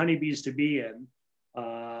for honeybees to be in.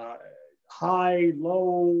 High,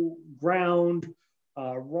 low, ground,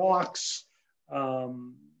 rocks,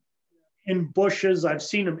 in bushes. I've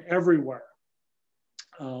seen them everywhere.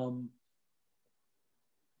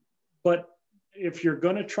 But if you're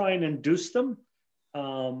going to try and induce them,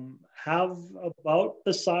 have about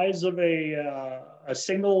the size of a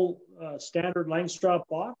single standard Langstroth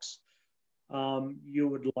box. You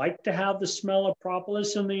would like to have the smell of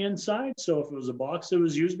propolis in the inside. So if it was a box that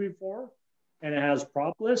was used before and it has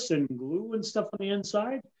propolis and glue and stuff on the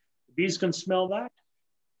inside, the bees can smell that.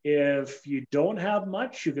 If you don't have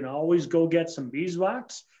much, you can always go get some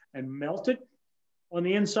beeswax and melt it on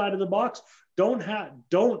the inside of the box. Don't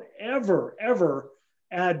ever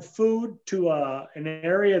add food to an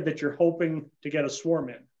area that you're hoping to get a swarm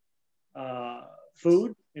in.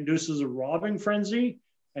 Food induces a robbing frenzy,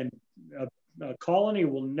 and a colony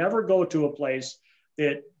will never go to a place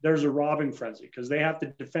that there's a robbing frenzy because they have to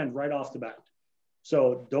defend right off the bat.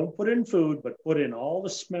 So don't put in food, but put in all the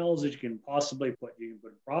smells that you can possibly put. You can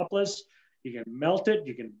put propolis, you can melt it,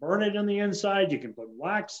 you can burn it on the inside, you can put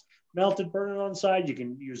wax, melt it, burn it on the side, you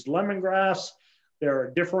can use lemongrass. There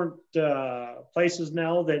are different places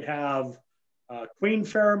now that have queen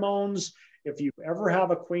pheromones. If you ever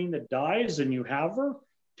have a queen that dies and you have her,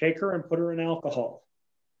 take her and put her in alcohol.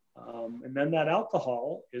 And then that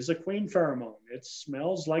alcohol is a queen pheromone. It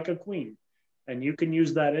smells like a queen. And you can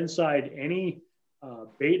use that inside any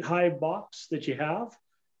bait hive box that you have.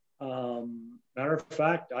 Matter of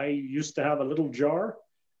fact, I used to have a little jar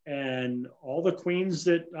and all the queens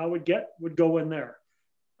that I would get would go in there.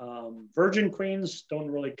 Virgin queens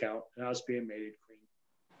don't really count. It has to be a mated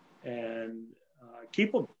queen. And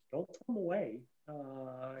keep them, don't throw them away.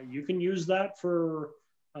 You can use that for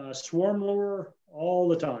swarm lure all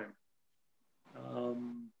the time.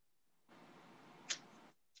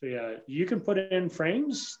 So yeah, you can put in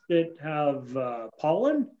frames that have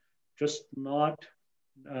pollen, just not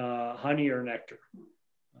honey or nectar.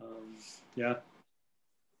 Yeah.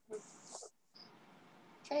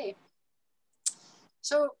 Okay.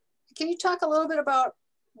 So can you talk a little bit about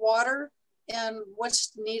water and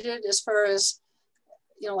what's needed as far as,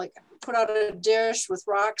 you know, like put out a dish with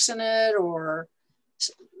rocks in it, or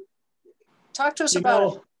talk to us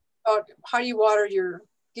about how you water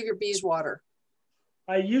give your bees water.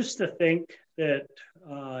 I used to think that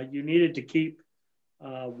you needed to keep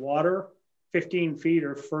water 15 feet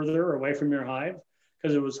or further away from your hive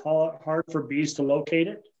because it was hard for bees to locate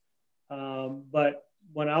it. But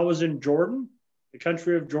when I was in Jordan, the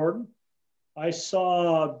country of Jordan, I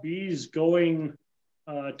saw bees going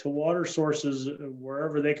to water sources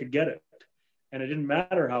wherever they could get it. And it didn't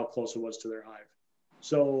matter how close it was to their hive.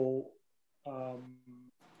 So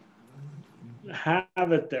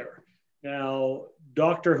have it there. Now,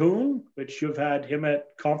 Dr. Hoon, which you've had him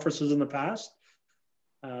at conferences in the past,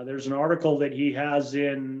 there's an article that he has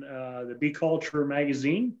in the Bee Culture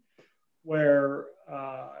magazine where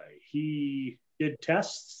he did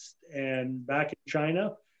tests, and back in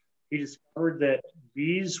China, he discovered that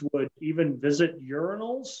bees would even visit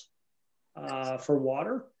urinals for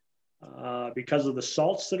water because of the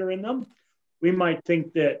salts that are in them. We might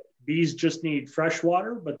think that bees just need fresh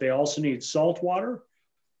water, but they also need salt water.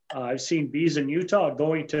 I've seen bees in Utah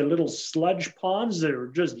going to little sludge ponds that are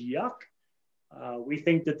just yuck. We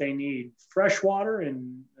think that they need fresh water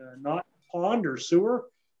and not pond or sewer,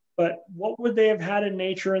 but what would they have had in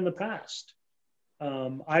nature in the past?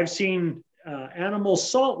 I've seen animal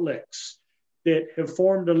salt licks that have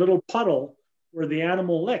formed a little puddle where the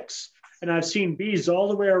animal licks. And I've seen bees all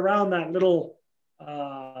the way around that little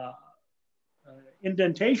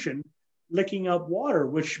indentation licking up water,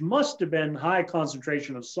 which must have been high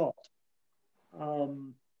concentration of salt.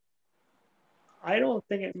 I don't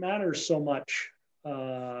think it matters so much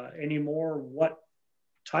anymore what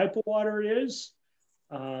type of water it is.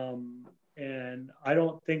 And I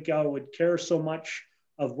don't think I would care so much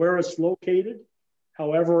of where it's located.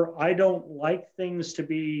 However, I don't like things to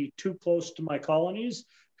be too close to my colonies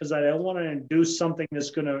because I don't want to induce something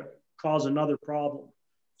that's going to cause another problem.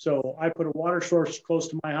 So I put a water source close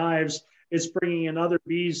to my hives. It's bringing in other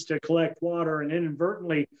bees to collect water, and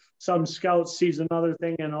inadvertently, some scout sees another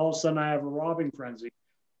thing, and all of a sudden I have a robbing frenzy.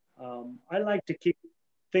 I like to keep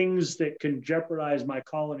things that can jeopardize my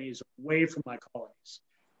colonies away from my colonies.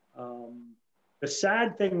 The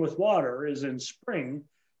sad thing with water is in spring,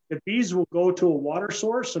 the bees will go to a water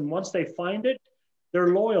source, and once they find it, they're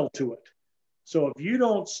loyal to it. So if you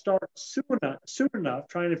don't start soon enough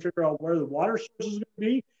trying to figure out where the water source is going to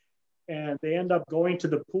be, and they end up going to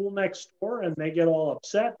the pool next door and they get all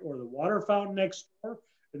upset, or the water fountain next door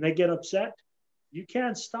and they get upset, you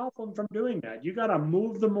can't stop them from doing that. You got to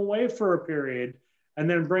move them away for a period and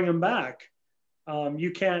then bring them back.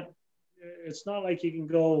 You can't, it's not like you can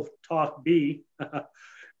go talk bee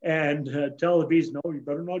and tell the bees, no, you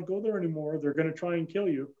better not go there anymore. They're going to try and kill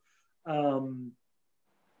you.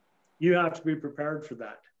 You have to be prepared for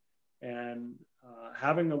that. And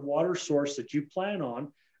having a water source that you plan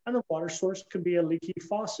on, and the water source could be a leaky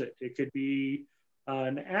faucet. It could be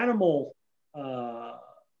an animal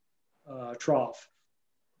trough.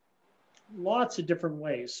 Lots of different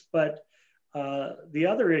ways. But the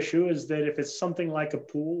other issue is that if it's something like a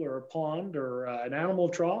pool or a pond or an animal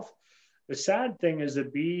trough, the sad thing is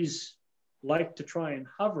that bees like to try and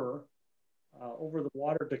hover over the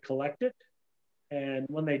water to collect it. And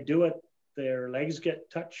when they do it, their legs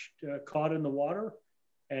get caught in the water.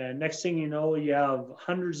 And next thing you know, you have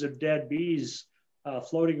hundreds of dead bees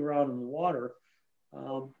floating around in the water.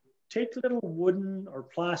 Take little wooden or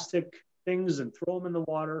plastic things and throw them in the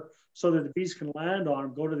water so that the bees can land on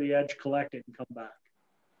them, go to the edge, collect it, and come back.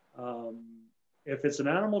 If it's an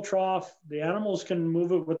animal trough, the animals can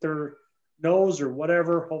move it with their nose or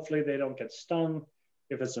whatever. Hopefully they don't get stung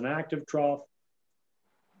if it's an active trough.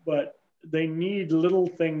 But they need little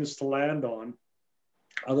things to land on.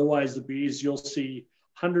 Otherwise, the bees, you'll see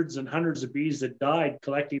hundreds and hundreds of bees that died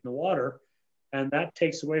collecting the water, and that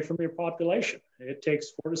takes away from your population. It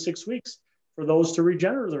takes 4 to 6 weeks for those to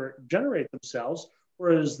regenerate themselves,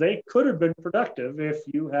 whereas they could have been productive if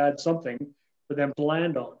you had something for them to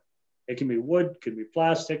land on. It can be wood, can be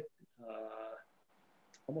plastic,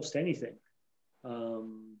 almost anything.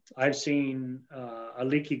 I've seen a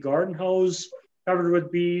leaky garden hose covered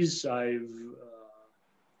with bees. I've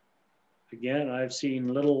seen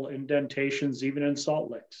little indentations even in salt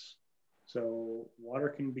licks. So water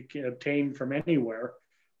can be obtained from anywhere.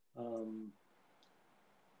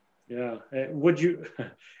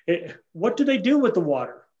 What do they do with the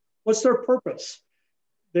water? What's their purpose?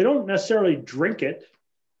 They don't necessarily drink it.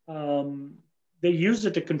 They use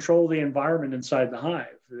it to control the environment inside the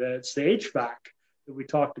hive. That's the HVAC that we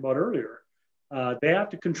talked about earlier. They have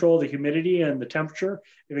to control the humidity and the temperature.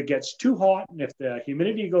 If it gets too hot and if the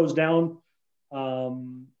humidity goes down,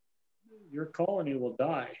 your colony will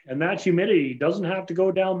die. And that humidity doesn't have to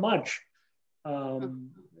go down much.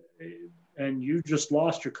 And you just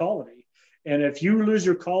lost your colony. And if you lose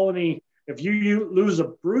your colony, if you lose a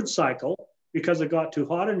brood cycle because it got too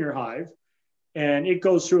hot in your hive and it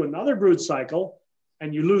goes through another brood cycle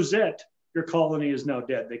and you lose it, your colony is now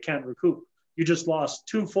dead. They can't recoup. You just lost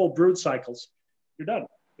 2 full brood cycles. You're done.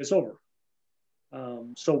 It's over.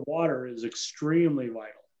 So water is extremely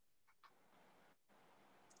vital.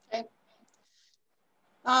 Okay.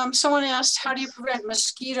 Someone asked, how do you prevent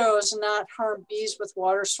mosquitoes and not harm bees with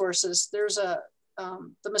water sources? There's the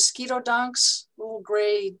mosquito dunks, little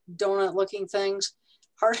gray donut looking things,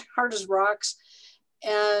 hard as rocks.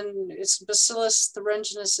 And it's Bacillus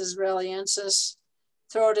thuringiensis israeliensis.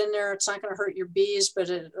 Throw it in there. It's not going to hurt your bees, but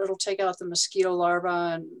it'll take out the mosquito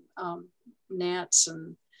larvae and gnats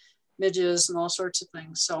and midges and all sorts of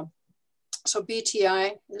things. So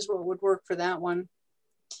BTI is what would work for that one.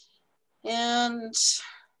 And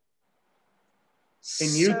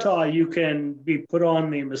in Utah, you can be put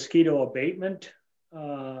on the mosquito abatement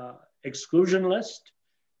exclusion list.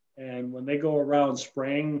 And when they go around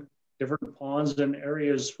spraying different ponds and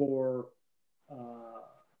areas for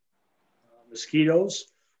mosquitoes,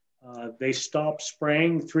 they stop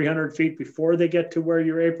spraying 300 feet before they get to where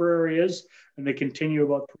your apiary is, and they continue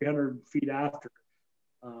about 300 feet after.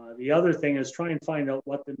 The other thing is try and find out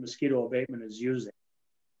what the mosquito abatement is using.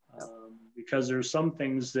 Because there's some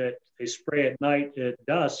things that they spray at night at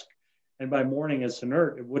dusk, and by morning it's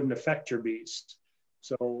inert. It wouldn't affect your bees.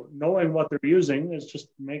 So knowing what they're using is just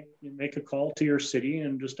make a call to your city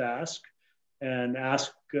and just ask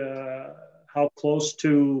how close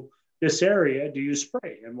to this area do you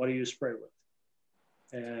spray and what do you spray with?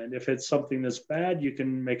 And if it's something that's bad, you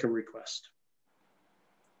can make a request.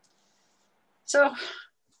 So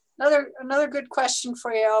another good question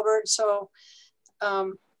for you, Albert. So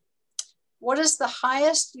what is the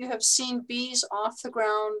highest you have seen bees off the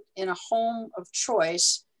ground in a home of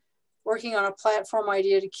choice, working on a platform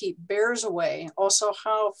idea to keep bears away? Also,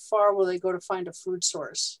 how far will they go to find a food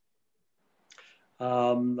source?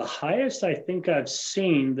 The highest I think I've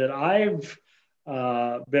seen that I've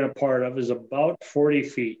been a part of is about 40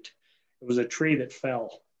 feet. It was a tree that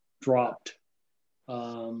dropped.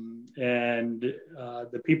 And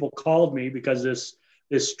the people called me because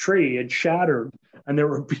this tree had shattered and there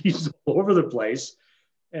were bees all over the place.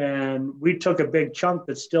 And we took a big chunk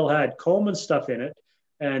that still had comb and stuff in it.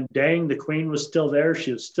 And dang, the queen was still there.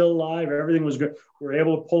 She was still alive. Everything was good. We were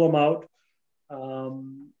able to pull them out.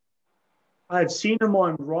 I've seen them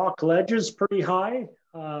on rock ledges pretty high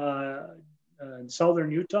in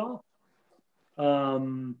southern Utah.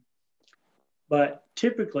 But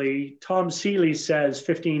typically, Tom Seeley says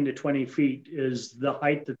 15 to 20 feet is the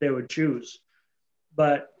height that they would choose.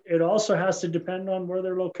 But it also has to depend on where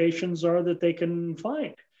their locations are that they can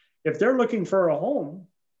find. If they're looking for a home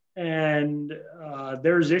and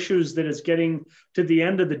there's issues that it's getting to the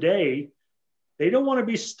end of the day, they don't want to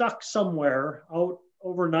be stuck somewhere out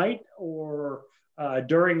overnight or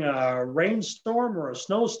during a rainstorm or a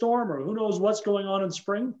snowstorm or who knows what's going on in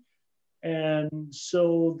spring. And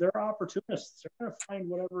so they're opportunists. They're going to find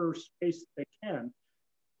whatever space they can.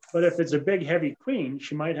 But if it's a big, heavy queen,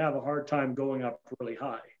 she might have a hard time going up really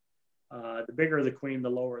high. The bigger the queen, the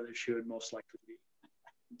lower the she would most likely be.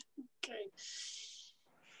 Okay.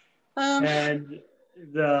 And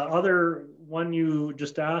the other one you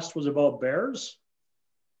just asked was about bears.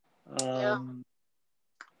 Yeah.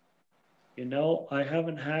 You know, I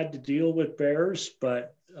haven't had to deal with bears,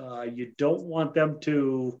 but you don't want them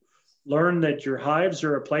to learn that your hives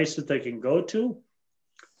are a place that they can go to.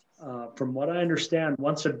 From what I understand,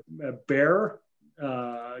 once a bear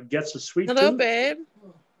gets a sweet tooth. Hello, babe.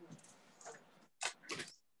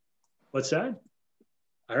 What's that?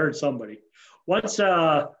 I heard somebody. Once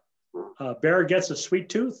a bear gets a sweet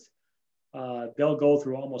tooth, they'll go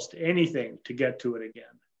through almost anything to get to it again.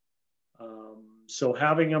 So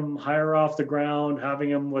having them higher off the ground, having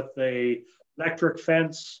them with a electric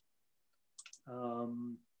fence,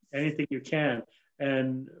 anything you can.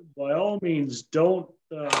 And by all means, don't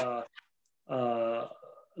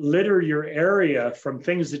litter your area from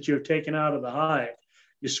things that you've taken out of the hive.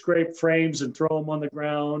 You scrape frames and throw them on the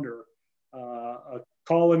ground, or a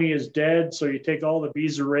colony is dead, so you take all the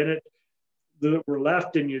bees that are in it that were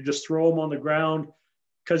left and you just throw them on the ground,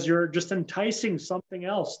 because you're just enticing something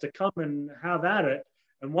else to come and have at it.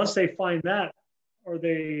 And once they find that, are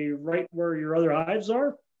they right where your other hives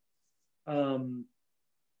are?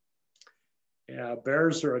 Yeah,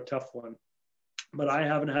 bears are a tough one. but I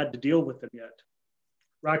haven't had to deal with them yet.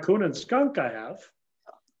 Raccoon and skunk I have,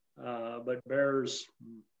 but bears.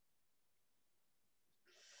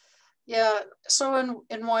 Yeah, so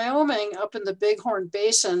in Wyoming, up in the Bighorn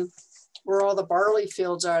Basin, where all the barley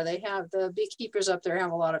fields are, they have, the beekeepers up there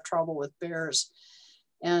have a lot of trouble with bears.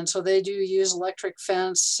 And so they do use electric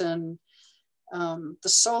fence and the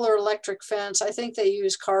solar electric fence. I think they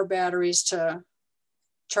use car batteries to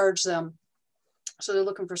charge them. So they're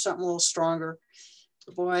looking for something a little stronger.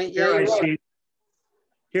 Boy, yeah,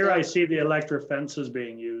 I see the electric fences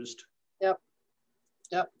being used. Yep.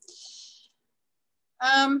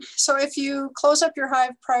 So if you close up your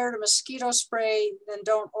hive prior to mosquito spray, then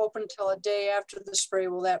don't open till a day after the spray.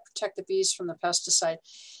 Will that protect the bees from the pesticide?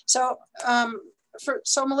 So,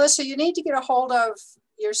 so Melissa, you need to get a hold of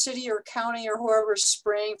your city or county or whoever's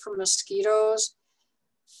spraying for mosquitoes.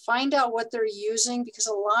 Find out what they're using, because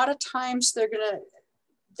a lot of times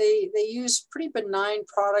they use pretty benign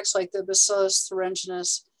products like the Bacillus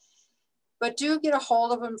thuringiensis. But do get a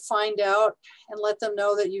hold of them, find out, and let them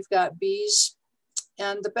know that you've got bees.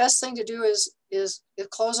 And the best thing to do is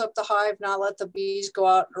close up the hive, not let the bees go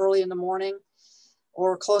out early in the morning,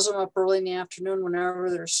 or close them up early in the afternoon whenever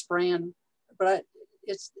they're spraying. But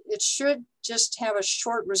it should just have a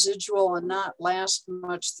short residual and not last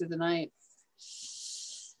much through the night.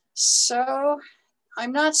 So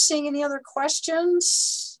I'm not seeing any other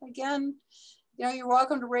questions. Again, you know, you're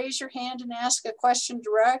welcome to raise your hand and ask a question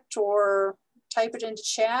direct or type it into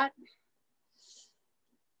chat.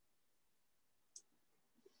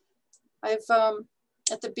 I've,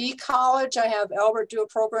 at the Bee College, I have Albert do a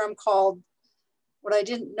program called What I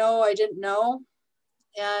Didn't Know, I Didn't Know.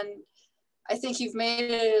 And I think you've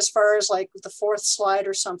made it as far as like the 4th slide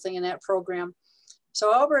or something in that program.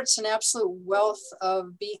 So Albert's an absolute wealth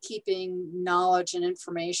of beekeeping knowledge and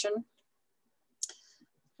information.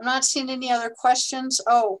 I'm not seeing any other questions.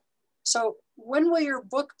 Oh, so when will your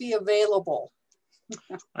book be available?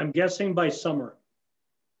 I'm guessing by summer.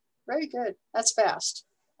 Very good. That's fast.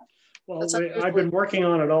 Well, I've been working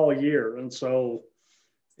on it all year, and so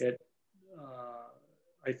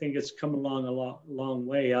I think it's come along a long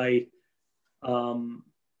way.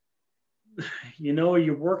 You know,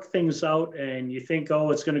 you work things out and you think,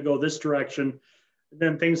 oh, it's going to go this direction. And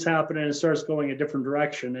then things happen and it starts going a different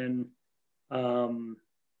direction. And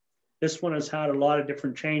this one has had a lot of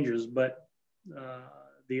different changes, but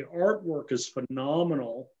the artwork is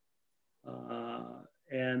phenomenal.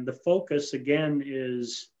 And the focus, again,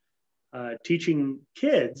 is teaching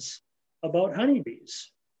kids about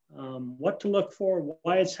honeybees, what to look for,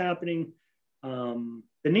 why it's happening.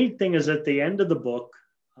 The neat thing is at the end of the book,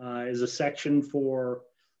 is a section for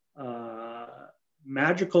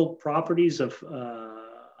magical properties of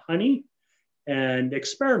honey and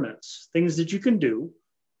experiments, things that you can do,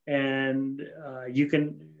 and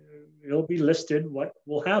it'll be listed what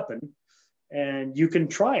will happen, and you can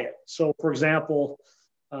try it. So, for example,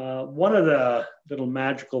 one of the little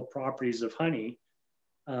magical properties of honey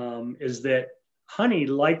is that honey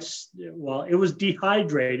likes, well, it was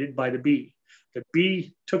dehydrated by the bee. The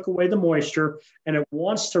bee took away the moisture and it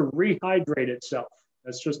wants to rehydrate itself.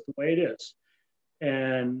 That's just the way it is.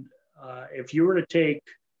 And if you were to take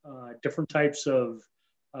different types of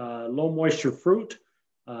low moisture fruit,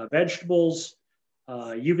 vegetables,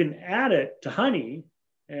 you can add it to honey,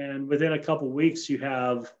 and within a couple of weeks you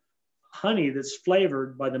have honey that's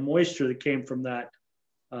flavored by the moisture that came from that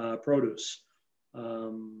produce.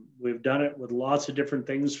 We've done it with lots of different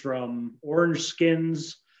things, from orange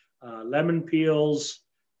skins, lemon peels,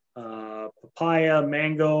 papaya,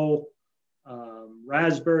 mango,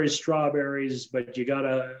 raspberries, strawberries, but you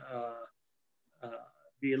gotta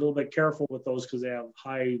be a little bit careful with those because they have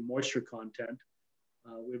high moisture content.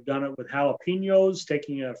 We've done it with jalapenos,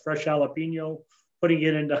 taking a fresh jalapeno, putting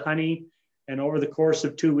it into honey, and over the course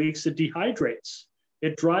of 2 weeks, it dehydrates.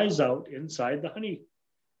 It dries out inside the honey.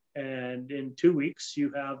 And in 2 weeks,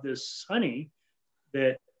 you have this honey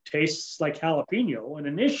that tastes like jalapeno. And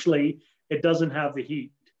initially, it doesn't have the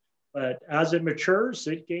heat. But as it matures,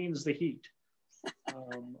 it gains the heat. A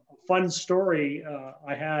fun story,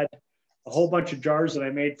 I had a whole bunch of jars that I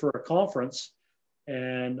made for a conference,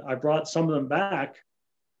 and I brought some of them back.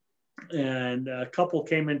 And a couple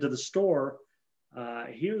came into the store.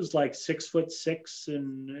 He was like 6'6",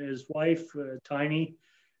 and his wife, tiny.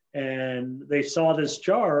 And they saw this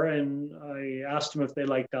jar, and I asked them if they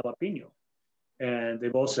liked jalapeno. And they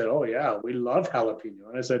both said, "Oh yeah, we love jalapeno."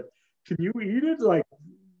 And I said, "Can you eat it like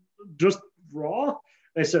just raw?"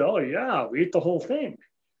 They said, "Oh yeah, we eat the whole thing."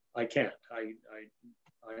 I can't. I'm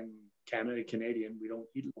Canadian. We don't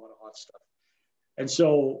eat a lot of hot stuff. And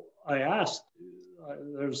so I asked,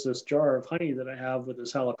 there's this jar of honey that I have with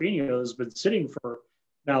this jalapeno that's been sitting for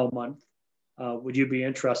now a month. Would you be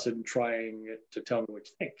interested in trying it to tell me what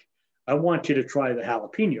you think? I want you to try the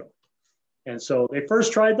jalapeno. And so they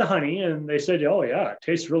first tried the honey and they said, oh yeah, it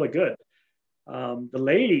tastes really good. The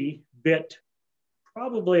lady bit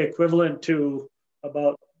probably equivalent to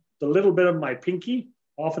about the little bit of my pinky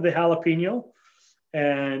off of the jalapeno.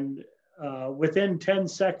 And within 10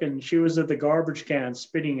 seconds, she was at the garbage can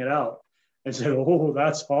spitting it out and said, oh,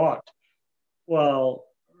 that's hot. Well,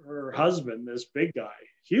 her husband, this big guy,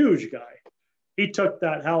 huge guy, he took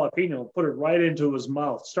that jalapeno, put it right into his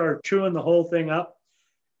mouth, started chewing the whole thing up.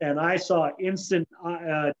 And I saw instant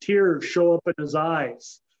tears show up in his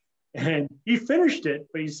eyes. And he finished it,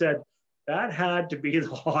 but he said, that had to be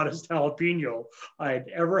the hottest jalapeno I had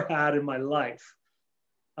ever had in my life.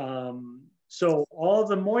 So all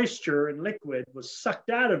the moisture and liquid was sucked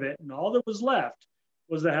out of it, and all that was left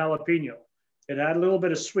was the jalapeno. It had a little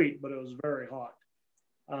bit of sweet, but it was very hot.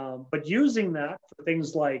 But using that for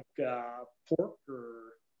things like pork,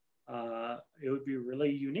 or it would be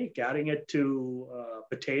really unique. Adding it to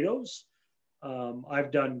potatoes.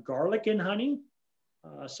 I've done garlic in honey,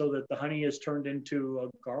 so that the honey is turned into a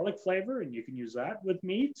garlic flavor, and you can use that with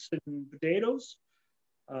meats and potatoes.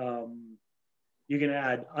 You can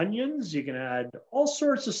add onions, you can add all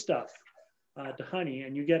sorts of stuff to honey,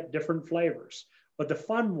 and you get different flavors. But the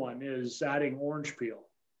fun one is adding orange peel,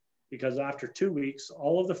 because after 2 weeks,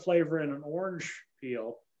 all of the flavor in an orange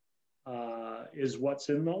peel is what's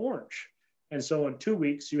in the orange. And so in 2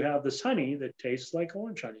 weeks, you have this honey that tastes like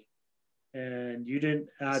orange honey. And you didn't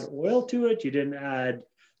add oil to it, you didn't add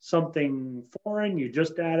something foreign, you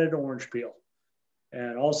just added orange peel.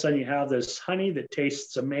 And all of a sudden you have this honey that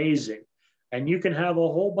tastes amazing. And you can have a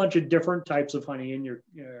whole bunch of different types of honey in your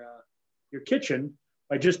kitchen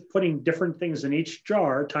by just putting different things in each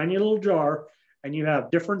jar, tiny little jar, and you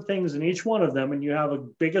have different things in each one of them, and you have a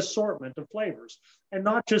big assortment of flavors. And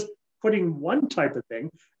not just putting one type of thing,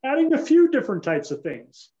 adding a few different types of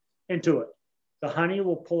things into it. The honey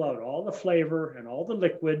will pull out all the flavor and all the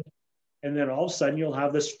liquid, and then all of a sudden you'll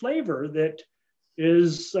have this flavor that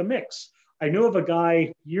is a mix. I knew of a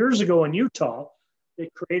guy years ago in Utah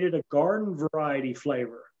that created a garden variety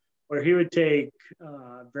flavor, where he would take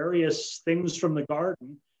various things from the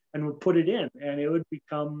garden and would put it in, and it would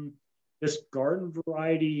become this garden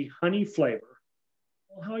variety honey flavor.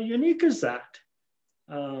 Well, how unique is that?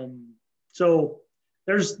 So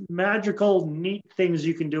there's magical, neat things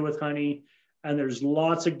you can do with honey, and there's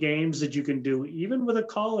lots of games that you can do, even with a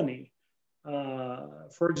colony.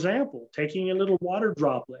 For example, taking a little water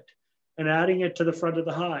droplet and adding it to the front of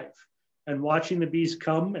the hive, and watching the bees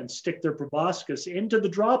come and stick their proboscis into the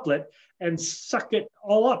droplet and suck it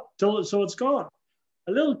all up so it's gone.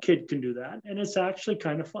 A little kid can do that, and it's actually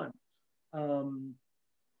kind of fun.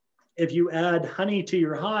 If you add honey to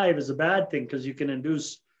your hive, is a bad thing because you can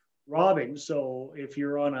induce robbing. So if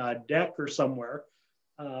you're on a deck or somewhere,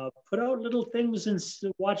 put out little things and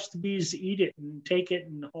watch the bees eat it and take it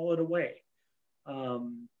and haul it away.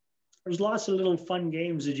 There's lots of little fun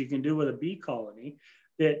games that you can do with a bee colony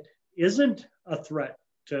that isn't a threat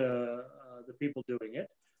to the people doing it,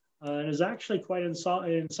 and is actually quite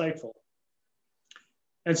insightful.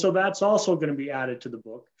 And so that's also going to be added to the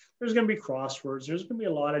book. There's going to be crosswords. There's going to be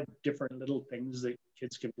a lot of different little things that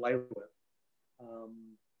kids can play with.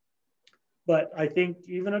 But I think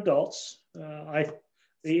even adults,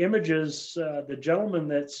 the images, the gentleman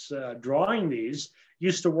that's drawing these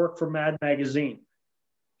used to work for Mad Magazine,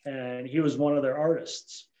 and he was one of their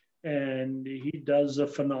artists. And he does a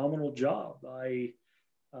phenomenal job.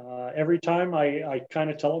 Every time I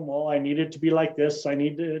kind of tell him, well, I need it to be like this. I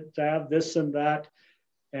need to have this and that.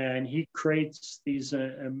 And he creates these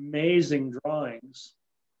amazing drawings,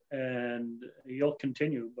 and he'll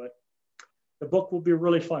continue. But the book will be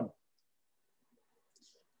really fun.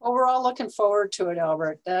 Well, we're all looking forward to it,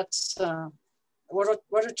 Albert. That's what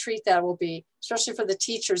a treat that will be, especially for the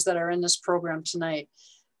teachers that are in this program tonight,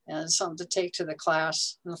 and something to take to the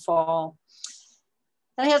class in the fall.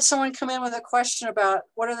 I had someone come in with a question about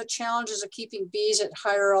what are the challenges of keeping bees at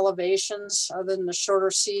higher elevations other than the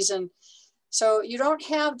shorter season. So you don't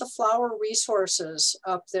have the flower resources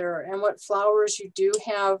up there, and what flowers you do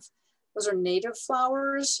have, those are native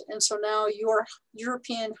flowers. And so now your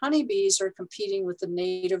European honeybees are competing with the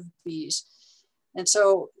native bees. And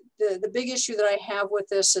so the big issue that I have with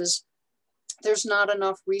this is there's not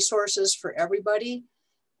enough resources for everybody.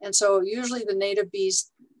 And so usually the native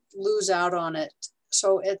bees lose out on it.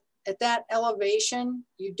 So at that elevation,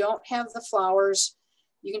 you don't have the flowers.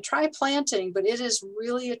 You can try planting, but it is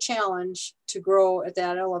really a challenge to grow at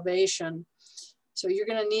that elevation. So you're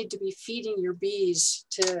going to need to be feeding your bees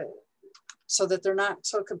so that they're not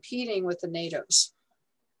so competing with the natives.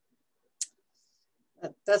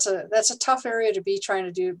 That's a tough area to be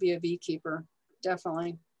trying to be a beekeeper,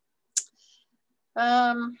 definitely.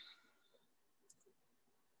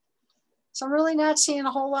 So I'm really not seeing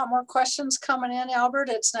a whole lot more questions coming in, Albert.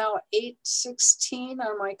 It's now 8:16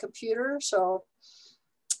 on my computer. So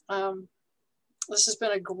this has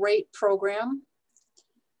been a great program.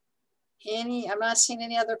 I'm not seeing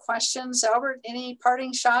any other questions. Albert, any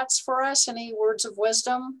parting shots for us? Any words of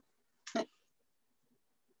wisdom?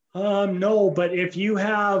 No, but if you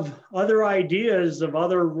have other ideas of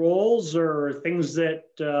other roles or things that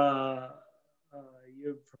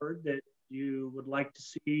you've heard that you would like to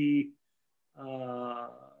see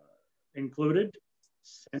included,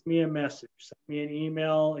 send me a message, send me an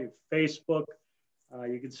email, Facebook.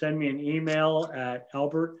 You can send me an email at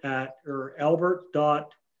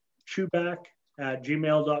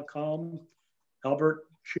albert.chubak@gmail.com. Albert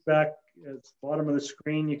Chubak, at the bottom of the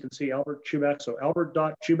screen, you can see Albert Chubak. So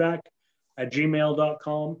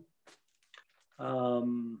albert.chubak@gmail.com.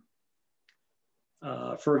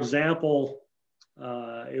 For example,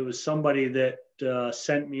 it was somebody that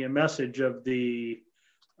sent me a message of the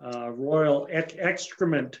royal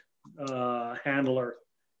excrement handler.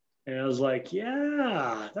 And I was like,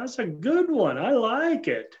 yeah, that's a good one. I like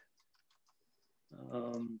it.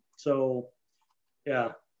 So,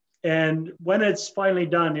 yeah. And when it's finally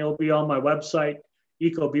done, it'll be on my website,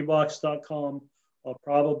 ecobbox.com. I'll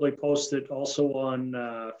probably post it also on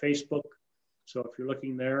Facebook. So if you're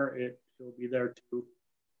looking there, it'll be there too.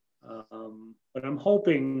 But I'm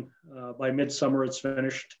hoping by midsummer it's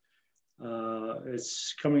finished.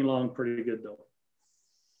 It's coming along pretty good though.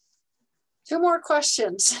 2 more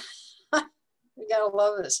questions. We gotta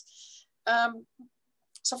love this.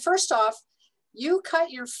 So first off, you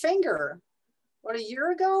cut your finger, what, a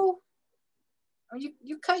year ago? Oh,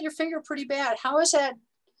 you cut your finger pretty bad. How is that?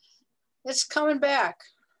 It's coming back.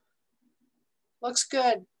 Looks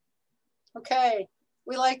good. Okay,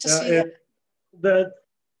 we like to see that.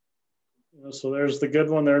 So there's the good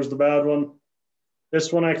one, there's the bad one.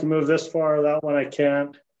 This one I can move this far, that one I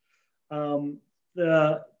can't.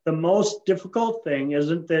 The most difficult thing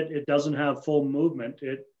isn't that it doesn't have full movement,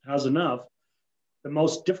 it has enough. The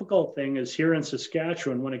most difficult thing is here in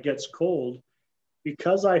Saskatchewan when it gets cold,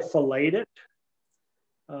 because I filleted it,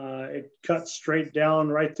 it cut straight down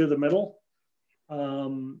right through the middle.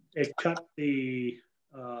 It cut the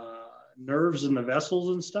nerves and the vessels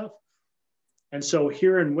and stuff. And so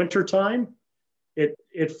here in wintertime,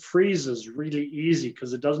 it freezes really easy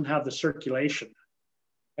because it doesn't have the circulation.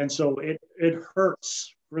 And so it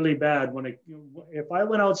hurts really bad if I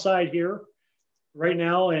went outside here right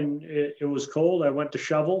now and it was cold, I went to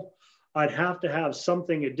shovel, I'd have to have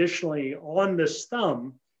something additionally on this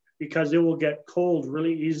thumb because it will get cold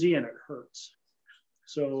really easy and it hurts.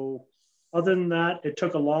 So other than that, it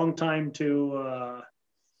took a long time to,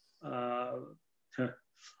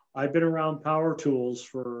 I've been around power tools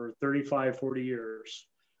for 35, 40 years.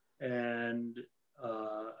 And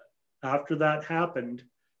after that happened,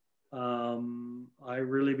 I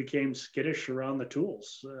really became skittish around the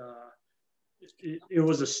tools. It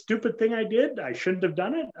was a stupid thing I did. I shouldn't have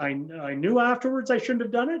done it. I knew afterwards I shouldn't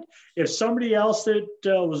have done it. If somebody else that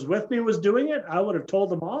was with me was doing it, I would have told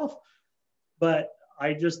them off. But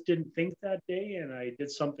I just didn't think that day, and I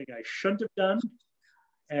did something I shouldn't have done.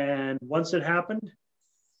 And once it happened,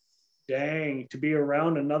 dang, to be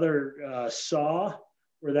around another saw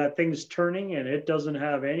where that thing's turning and it doesn't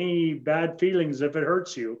have any bad feelings if it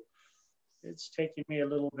hurts you, it's taking me a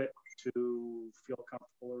little bit to feel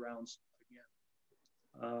comfortable around stuff again.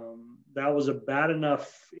 That was a bad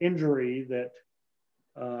enough injury that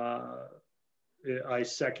I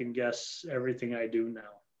second guess everything I do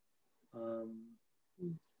now.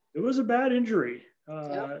 It was a bad injury.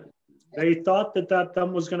 They thought that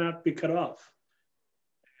thumb was going to have to be cut off.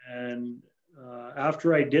 And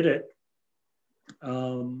after I did it,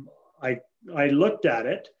 I looked at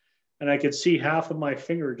it and I could see half of my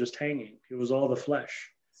finger just hanging. It was all the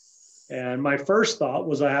flesh. And my first thought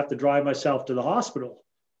was I have to drive myself to the hospital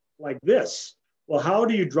like this. Well, how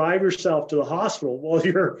do you drive yourself to the hospital while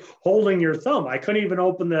you're holding your thumb? I couldn't even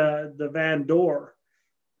open the van door.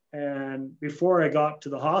 And before I got to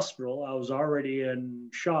the hospital, I was already in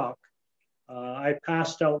shock. I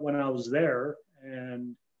passed out when I was there,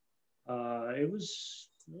 and it was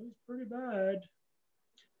pretty bad.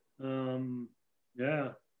 Yeah.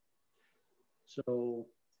 So,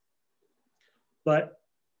 but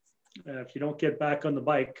if you don't get back on the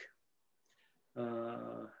bike,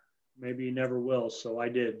 maybe you never will. So I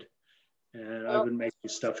did, and I've been making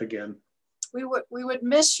stuff again. we would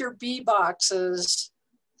miss your bee boxes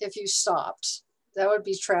if you stopped. That would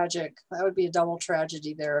be tragic. That would be a double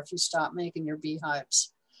tragedy there if you stopped making your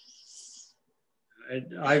beehives.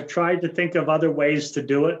 I've tried to think of other ways to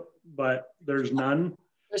do it, but there's none.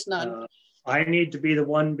 There's none. I need to be the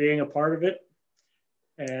one being a part of it.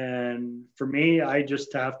 And for me, I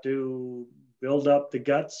just have to build up the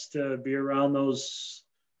guts to be around those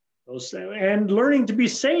and learning to be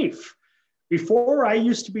safe. Before, I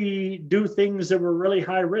used to do things that were really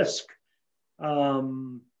high risk.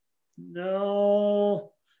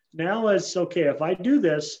 No, now it's okay. If I do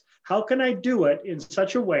this, how can I do it in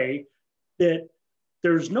such a way that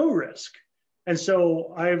there's no risk? And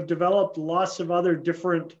so I've developed lots of other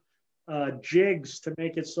different jigs to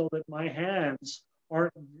make it so that my hands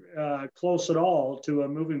aren't close at all to a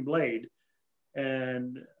moving blade.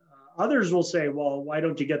 And others will say, well, why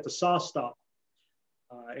don't you get the saw stop?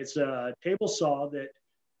 It's a table saw that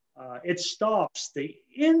it stops the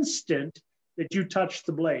instant that you touch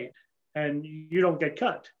the blade and you don't get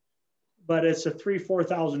cut. But it's a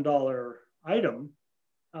 $3,000-$4,000 item.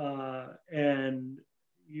 And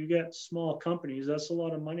you get small companies, that's a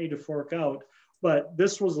lot of money to fork out. But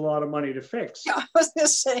this was a lot of money to fix. Yeah, I was going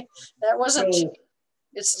to say, that wasn't cheap.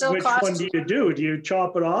 It still costs. Which one do you do? Do you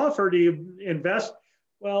chop it off or do you invest?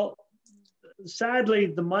 Well, sadly,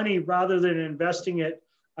 the money, rather than investing it,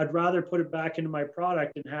 I'd rather put it back into my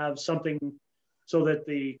product and have something so that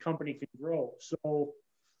the company can grow. So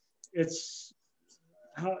it's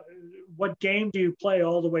what game do you play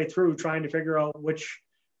all the way through, trying to figure out which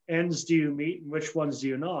ends do you meet and which ones do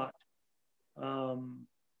you not?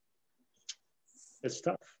 It's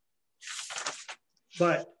tough.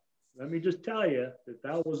 But let me just tell you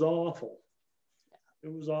that was awful.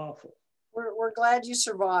 It was awful. We're glad you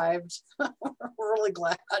survived. We're really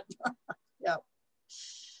glad. Yeah.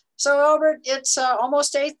 So Albert, it's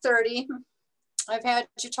almost 8:30. I've had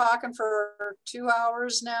you talking for 2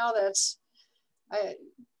 hours now. That's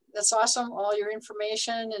awesome. All your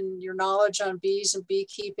information and your knowledge on bees and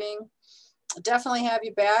beekeeping. I'll definitely have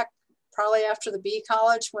you back probably after the bee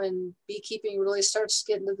college when beekeeping really starts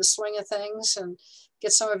to get into the swing of things, and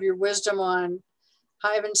get some of your wisdom on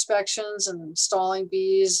hive inspections and installing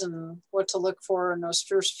bees and what to look for in those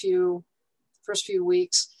first few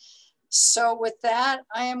weeks. So with that,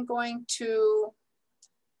 I am going to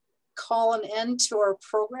call an end to our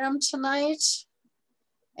program tonight.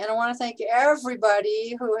 And I want to thank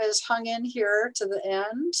everybody who has hung in here to the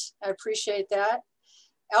end. I appreciate that.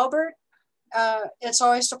 Albert, it's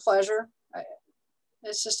always a pleasure.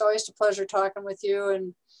 It's just always a pleasure talking with you.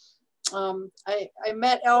 And I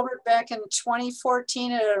met Albert back in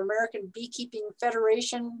 2014 at an American Beekeeping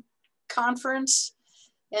Federation conference.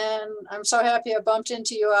 And I'm so happy I bumped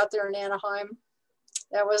into you out there in Anaheim.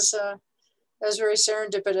 That was very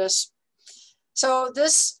serendipitous. So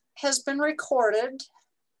this has been recorded.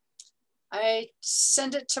 I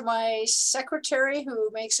send it to my secretary who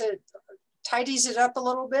tidies it up a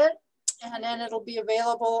little bit, and then it'll be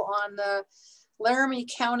available on the Laramie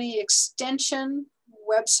County Extension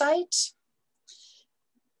website.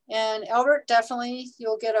 And Albert, definitely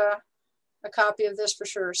you'll get a copy of this for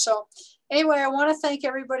sure. So anyway, I want to thank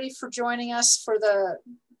everybody for joining us for the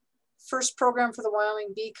first program for the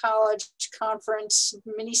Wyoming Bee College Conference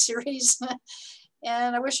mini-series.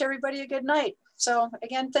 And I wish everybody a good night. So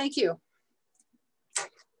again, thank you.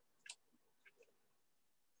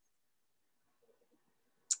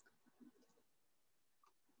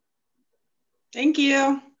 Thank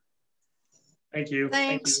you. Thank you.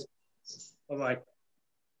 Thanks. Thank you. Bye-bye.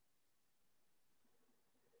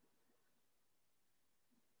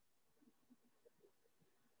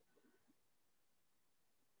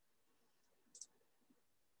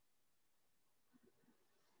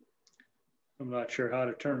 I'm not sure how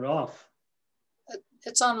to turn it off.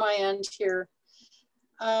 It's on my end here.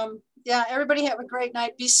 Yeah, everybody have a great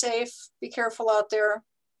night. Be safe. Be careful out there.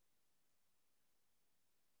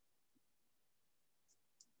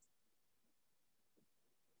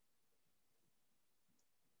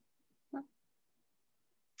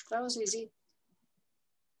 That was easy.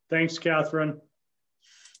 Thanks, Catherine.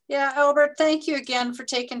 Yeah, Albert, thank you again for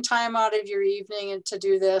taking time out of your evening and to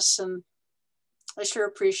do this. And I sure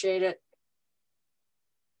appreciate it.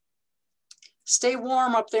 Stay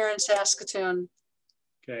warm up there in Saskatoon.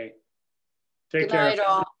 Okay. Take Good care. night,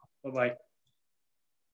 all. Bye-bye.